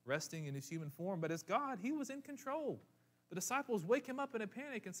resting in his human form, but as God, he was in control. The disciples wake him up in a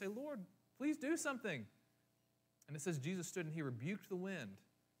panic and say, Lord, please do something. And it says Jesus stood and he rebuked the wind.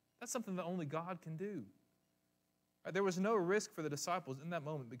 That's something that only God can do. Right? There was no risk for the disciples in that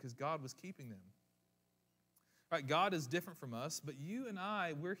moment because God was keeping them. Right? God is different from us, but you and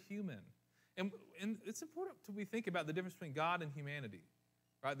I, we're human. And it's important to we think about the difference between God and humanity.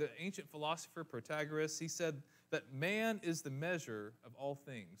 Right? The ancient philosopher Protagoras, he said that man is the measure of all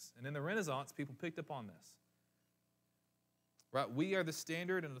things. And in the Renaissance, people picked up on this. Right? We are the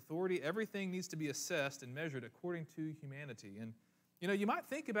standard and authority. Everything needs to be assessed and measured according to humanity. And, you might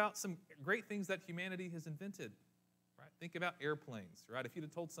think about some great things that humanity has invented. Right? Think about airplanes. Right? If you'd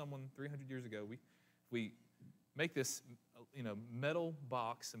have told someone 300 years ago, we make this, metal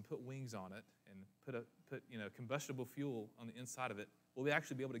box and put wings on it and put combustible fuel on the inside of it, will we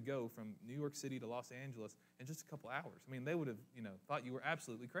actually be able to go from New York City to Los Angeles in just a couple hours? I mean, they would have, thought you were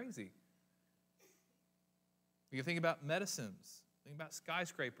absolutely crazy. You can think about medicines, think about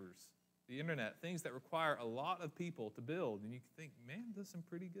skyscrapers, the internet, things that require a lot of people to build, and you can think, man, does some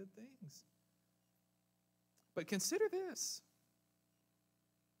pretty good things. But consider this.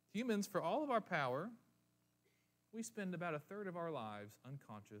 Humans, for all of our power, we spend about a third of our lives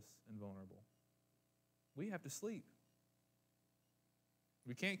unconscious and vulnerable. We have to sleep.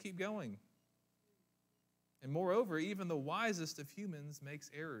 We can't keep going. And moreover, even the wisest of humans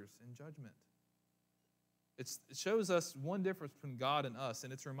makes errors in judgment. It shows us one difference between God and us,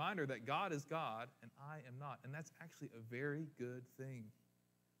 and it's a reminder that God is God and I am not. And that's actually a very good thing.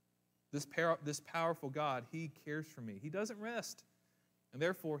 This powerful God, he cares for me. He doesn't rest, and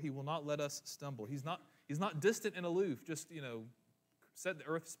therefore he will not let us stumble. He's not distant and aloof, just, set the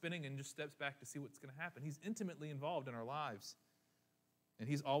earth spinning and just steps back to see what's going to happen. He's intimately involved in our lives. And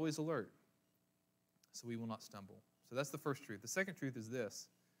he's always alert, so we will not stumble. So that's the first truth. The second truth is this,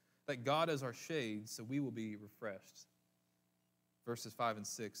 that God is our shade, so we will be refreshed. Verses 5 and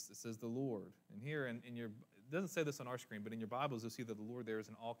 6, it says the Lord. And here in your, it doesn't say this on our screen, but in your Bibles, you'll see that the Lord there is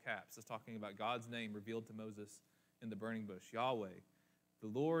in all caps. It's talking about God's name revealed to Moses in the burning bush, Yahweh. The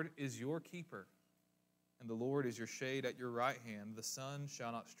Lord is your keeper, and the Lord is your shade at your right hand. The sun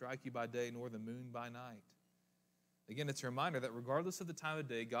shall not strike you by day, nor the moon by night. Again, it's a reminder that regardless of the time of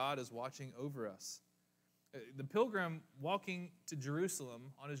day, God is watching over us. The pilgrim walking to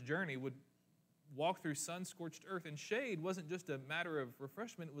Jerusalem on his journey would walk through sun-scorched earth, and shade wasn't just a matter of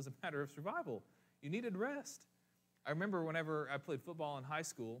refreshment, it was a matter of survival. You needed rest. I remember whenever I played football in high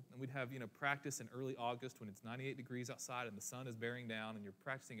school, and we'd have practice in early August when it's 98 degrees outside and the sun is bearing down, and you're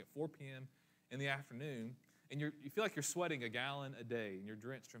practicing at 4 p.m. in the afternoon, and you feel like you're sweating a gallon a day, and you're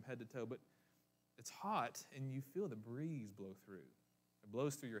drenched from head to toe, but it's hot, and you feel the breeze blow through. It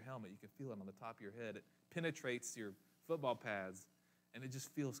blows through your helmet. You can feel it on the top of your head. It penetrates your football pads, and it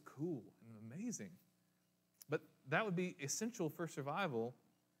just feels cool and amazing. But that would be essential for survival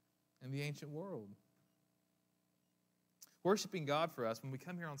in the ancient world. Worshiping God for us, when we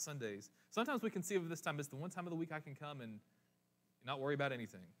come here on Sundays, sometimes we conceive of this time as the one time of the week I can come and not worry about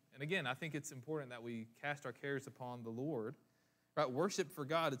anything. And again, I think it's important that we cast our cares upon the Lord. Right? Worship for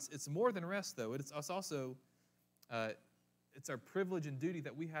God, it's more than rest, though. It's also, it's our privilege and duty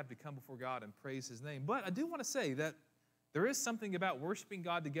that we have to come before God and praise his name. But I do want to say that there is something about worshiping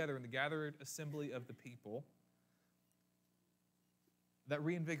God together in the gathered assembly of the people that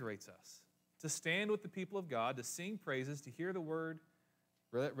reinvigorates us. To stand with the people of God, to sing praises, to hear the word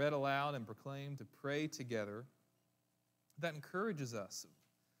read aloud and proclaimed, to pray together, that encourages us.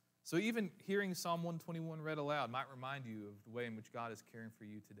 So even hearing Psalm 121 read aloud might remind you of the way in which God is caring for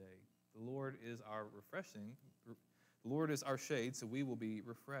you today. The Lord is our refreshing. The Lord is our shade, so we will be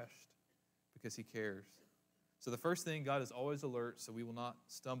refreshed because he cares. So the first thing, God is always alert, so we will not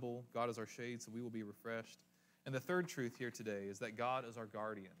stumble. God is our shade, so we will be refreshed. And the third truth here today is that God is our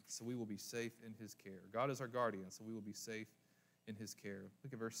guardian, so we will be safe in his care. God is our guardian, so we will be safe in his care.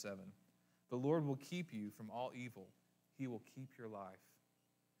 Look at verse 7. The Lord will keep you from all evil. He will keep your life.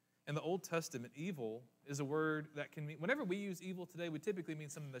 In the Old Testament, evil is a word that can mean, whenever we use evil today, we typically mean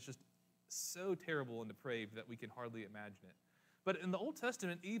something that's just so terrible and depraved that we can hardly imagine it. But in the Old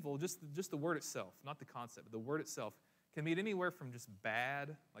Testament, evil, just the word itself, not the concept, but the word itself, can mean anywhere from just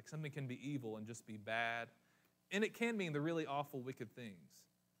bad, like something can be evil and just be bad, and it can mean the really awful, wicked things.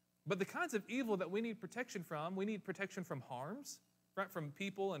 But the kinds of evil that we need protection from harms, right, from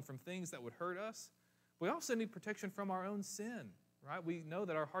people and from things that would hurt us. We also need protection from our own sin, right? We know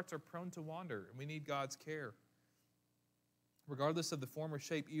that our hearts are prone to wander, and we need God's care. Regardless of the form or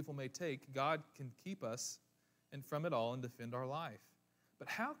shape evil may take, God can keep us and from it all and defend our life. But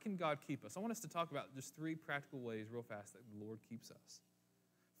how can God keep us? I want us to talk about just 3 practical ways real fast that the Lord keeps us.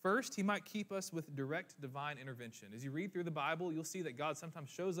 First, he might keep us with direct divine intervention. As you read through the Bible, you'll see that God sometimes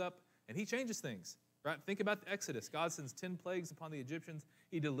shows up and he changes things. Right? Think about the Exodus. God sends 10 plagues upon the Egyptians.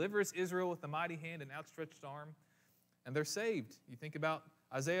 He delivers Israel with a mighty hand and outstretched arm, and they're saved. You think about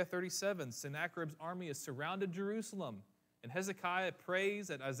Isaiah 37. Sennacherib's army has surrounded Jerusalem, and Hezekiah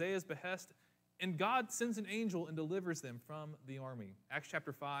prays at Isaiah's behest, and God sends an angel and delivers them from the army. Acts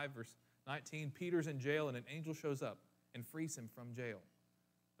chapter 5, verse 19, Peter's in jail, and an angel shows up and frees him from jail.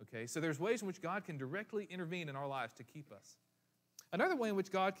 Okay, so there's ways in which God can directly intervene in our lives to keep us. Another way in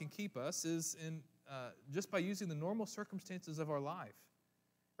which God can keep us is just by using the normal circumstances of our life.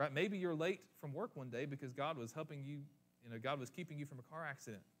 Right? Maybe you're late from work one day because God was helping you, God was keeping you from a car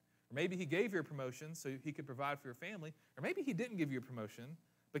accident. Or maybe he gave you a promotion so he could provide for your family. Or maybe he didn't give you a promotion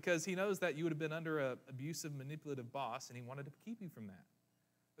because he knows that you would have been under an abusive, manipulative boss and he wanted to keep you from that.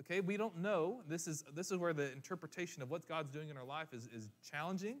 Okay, we don't know. This is where the interpretation of what God's doing in our life is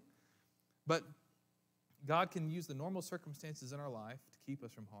challenging. But God can use the normal circumstances in our life to keep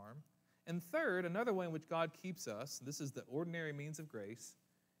us from harm. And third, another way in which God keeps us, this is the ordinary means of grace,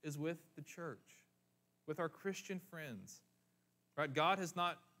 is with the church, with our Christian friends. Right? God has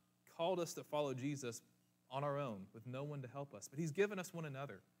not called us to follow Jesus on our own with no one to help us, but he's given us one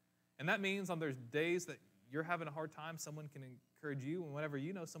another. And that means on those days that you're having a hard time, someone can encourage you, and whenever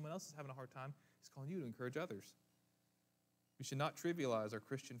you know someone else is having a hard time, he's calling you to encourage others. We should not trivialize our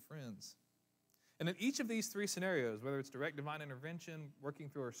Christian friends. And in each of these 3 scenarios, whether it's direct divine intervention, working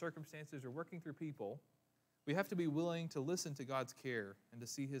through our circumstances, or working through people, we have to be willing to listen to God's care and to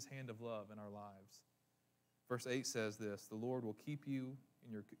see his hand of love in our lives. Verse 8 says this, the Lord will keep you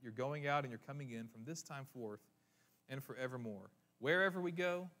in your going out and your coming in from this time forth and forevermore. Wherever we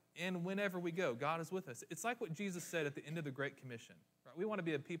go and whenever we go, God is with us. It's like what Jesus said at the end of the Great Commission. Right? We want to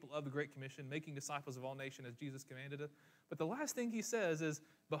be a people of the Great Commission, making disciples of all nations as Jesus commanded us. But the last thing he says is,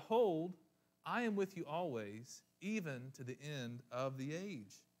 behold, I am with you always, even to the end of the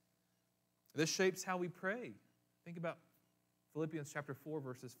age. This shapes how we pray. Think about Philippians chapter 4,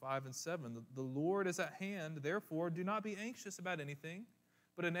 verses 5 and 7. The Lord is at hand, therefore do not be anxious about anything,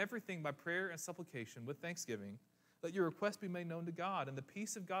 but in everything by prayer and supplication with thanksgiving, let your requests be made known to God, and the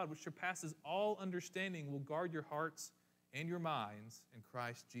peace of God, which surpasses all understanding, will guard your hearts and your minds in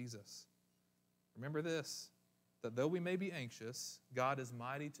Christ Jesus. Remember this, that though we may be anxious, God is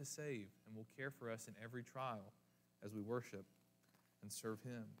mighty to save and will care for us in every trial as we worship and serve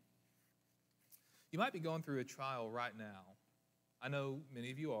him. You might be going through a trial right now. I know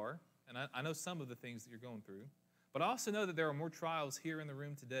many of you are, and I know some of the things that you're going through, but I also know that there are more trials here in the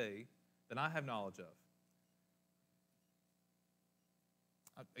room today than I have knowledge of.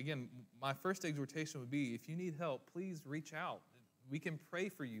 Again, my first exhortation would be, if you need help, please reach out. We can pray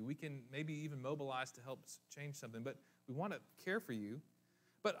for you. We can maybe even mobilize to help change something, but we want to care for you.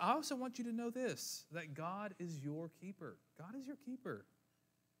 But I also want you to know this, that God is your keeper. God is your keeper.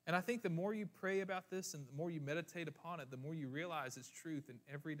 And I think the more you pray about this and the more you meditate upon it, the more you realize its truth in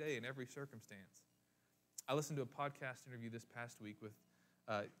every day, in every circumstance. I listened to a podcast interview this past week with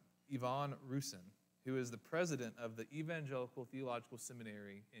Ivan Rusin, who is the president of the Evangelical Theological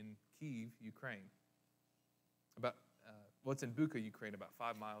Seminary in Kyiv, Ukraine. It's in Bucha, Ukraine, about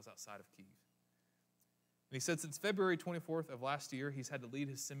 5 miles outside of Kyiv. And he said since February 24th of last year, he's had to lead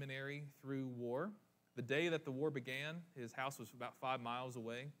his seminary through war. The day that the war began, his house was about 5 miles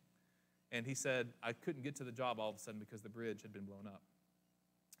away. And he said, I couldn't get to the job all of a sudden because the bridge had been blown up.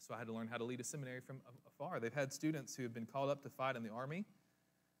 So I had to learn how to lead a seminary from afar. They've had students who have been called up to fight in the army.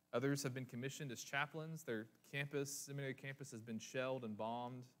 Others have been commissioned as chaplains. Their seminary campus has been shelled and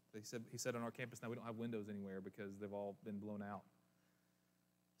bombed. He said on our campus now we don't have windows anywhere because they've all been blown out.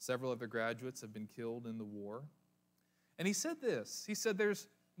 Several of their graduates have been killed in the war. And he said this, he said there's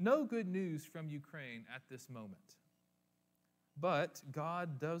no good news from Ukraine at this moment. But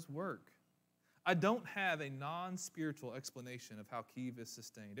God does work. I don't have a non-spiritual explanation of how Kyiv is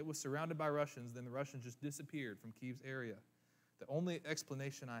sustained. It was surrounded by Russians, then the Russians just disappeared from Kyiv's area. The only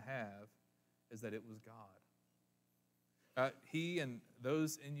explanation I have is that it was God. He and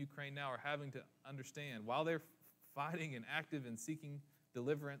those in Ukraine now are having to understand, while they're fighting and active and seeking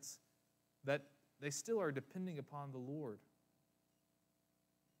deliverance, that they still are depending upon the Lord.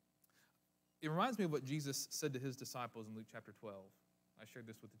 It reminds me of what Jesus said to his disciples in Luke chapter 12. I shared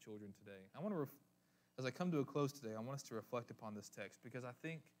this with the children today. As I come to a close today, I want us to reflect upon this text because I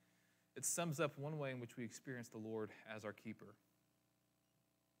think it sums up one way in which we experience the Lord as our keeper.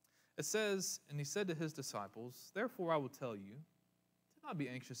 It says, and he said to his disciples, therefore I will tell you, do not be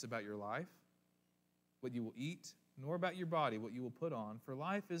anxious about your life, what you will eat, nor about your body what you will put on. For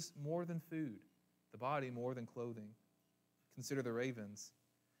life is more than food, the body more than clothing. Consider the ravens.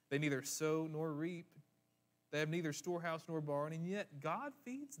 They neither sow nor reap. They have neither storehouse nor barn, and yet God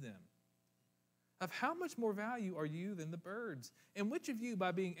feeds them. Of how much more value are you than the birds? And which of you,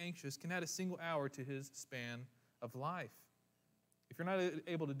 by being anxious, can add a single hour to his span of life? If you're not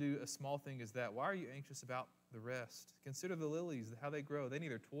able to do a small thing as that, why are you anxious about the rest? Consider the lilies, how they grow. They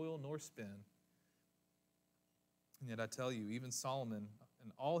neither toil nor spin. And yet I tell you, even Solomon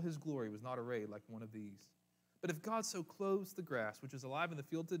in all his glory was not arrayed like one of these. But if God so clothes the grass, which is alive in the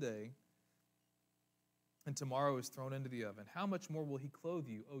field today, and tomorrow is thrown into the oven, how much more will he clothe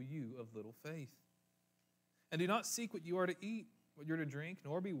you, O you of little faith? And do not seek what you are to eat, what you're to drink,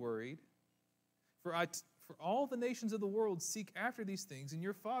 nor be worried. For all the nations of the world seek after these things, and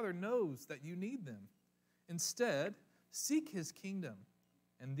your Father knows that you need them. Instead, seek his kingdom,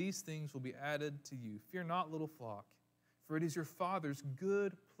 and these things will be added to you. Fear not, little flock, for it is your Father's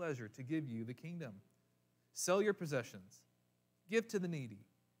good pleasure to give you the kingdom. Sell your possessions, give to the needy,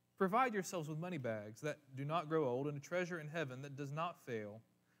 provide yourselves with money bags that do not grow old, and a treasure in heaven that does not fail,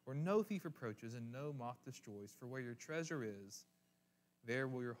 where no thief approaches and no moth destroys. For where your treasure is, there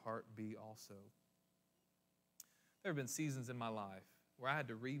will your heart be also. There have been seasons in my life where I had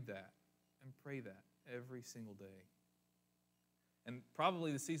to read that and pray that every single day. And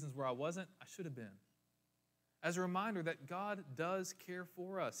probably the seasons where I wasn't, I should have been. As a reminder that God does care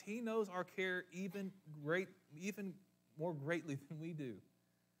for us. He knows our care even more greatly than we do.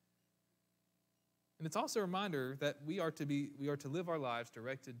 And it's also a reminder that we are to live our lives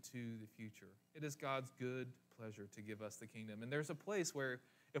directed to the future. It is God's good pleasure to give us the kingdom. And there's a place where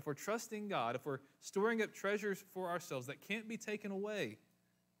if we're trusting God, if we're storing up treasures for ourselves that can't be taken away,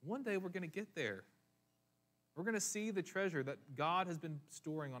 one day we're going to get there. We're going to see the treasure that God has been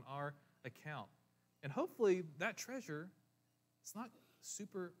storing on our account. And hopefully that treasure, it's not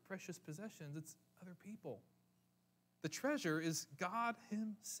super precious possessions, it's other people. The treasure is God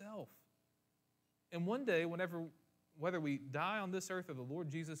himself. And one day, whether we die on this earth or the Lord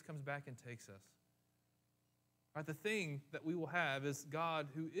Jesus comes back and takes us, right, the thing that we will have is God,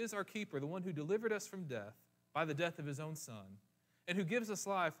 who is our keeper, the one who delivered us from death by the death of his own Son, and who gives us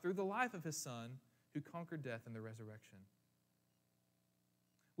life through the life of his Son, who conquered death in the resurrection.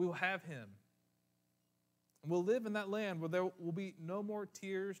 We will have him. And we'll live in that land where there will be no more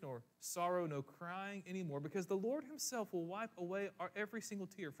tears, nor sorrow, no crying anymore, because the Lord himself will wipe away every single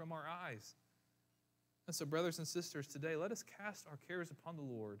tear from our eyes. And so, brothers and sisters, today, let us cast our cares upon the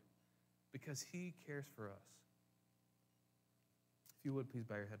Lord because he cares for us. If you would, please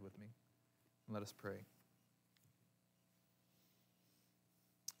bow your head with me and let us pray.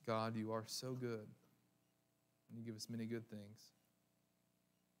 God, you are so good, and you give us many good things.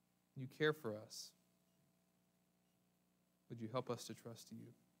 You care for us. Would you help us to trust you?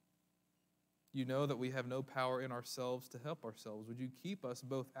 You know that we have no power in ourselves to help ourselves. Would you keep us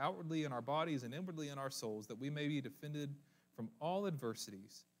both outwardly in our bodies and inwardly in our souls, that we may be defended from all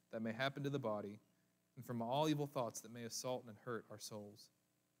adversities that may happen to the body and from all evil thoughts that may assault and hurt our souls.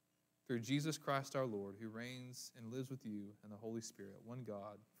 Through Jesus Christ our Lord, who reigns and lives with you and the Holy Spirit, one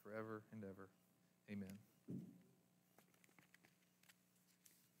God, forever and ever. Amen.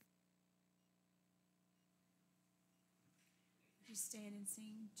 Would you stand and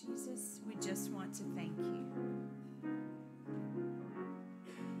sing? Jesus, we just want to thank you.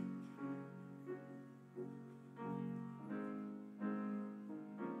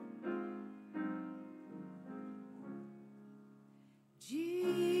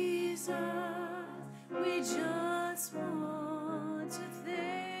 Jesus, we just want to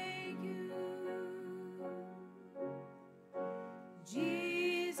thank you.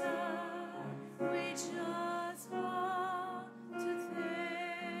 Jesus, we just want to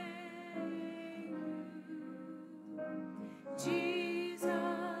thank you. Jesus,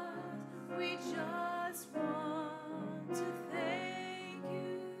 we just want to thank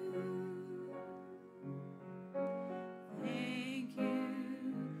you. Thank you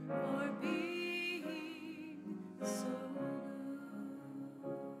for being so good.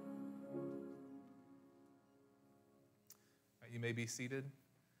 You may be seated.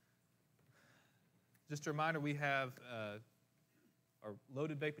 Just a reminder, we have our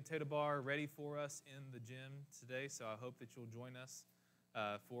loaded baked potato bar ready for us in the gym today, so I hope that you'll join us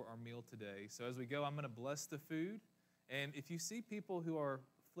for our meal today. So as we go, I'm going to bless the food, and if you see people who are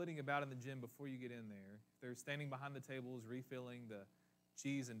flitting about in the gym before you get in there, they're standing behind the tables refilling the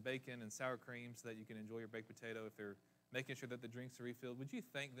cheese and bacon and sour cream so that you can enjoy your baked potato. If they're making sure that the drinks are refilled, would you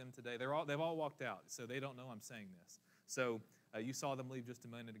thank them today? They've all walked out, so they don't know I'm saying this. So You saw them leave just a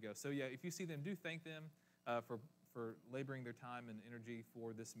minute ago. So yeah, if you see them, do thank them for laboring their time and energy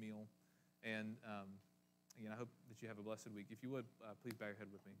for this meal. And again, I hope that you have a blessed week. If you would, please bow your head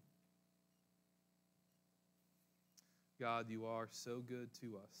with me. God, you are so good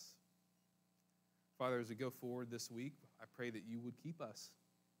to us. Father, as we go forward this week, I pray that you would keep us,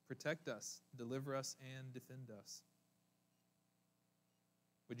 protect us, deliver us, and defend us.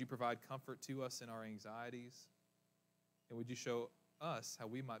 Would you provide comfort to us in our anxieties? And would you show us how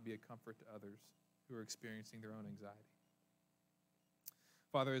we might be a comfort to others who are experiencing their own anxiety?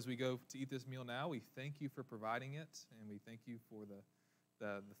 Father, as we go to eat this meal now, we thank you for providing it, and we thank you for the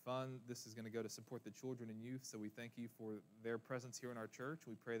fund. This is going to go to support the children and youth, so we thank you for their presence here in our church.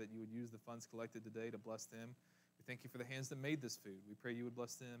 We pray that you would use the funds collected today to bless them. We thank you for the hands that made this food. We pray you would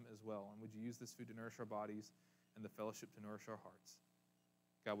bless them as well, and would you use this food to nourish our bodies and the fellowship to nourish our hearts.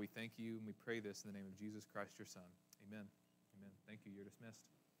 God, we thank you, and we pray this in the name of Jesus Christ, your Son. Amen. Amen. Thank you. You're dismissed.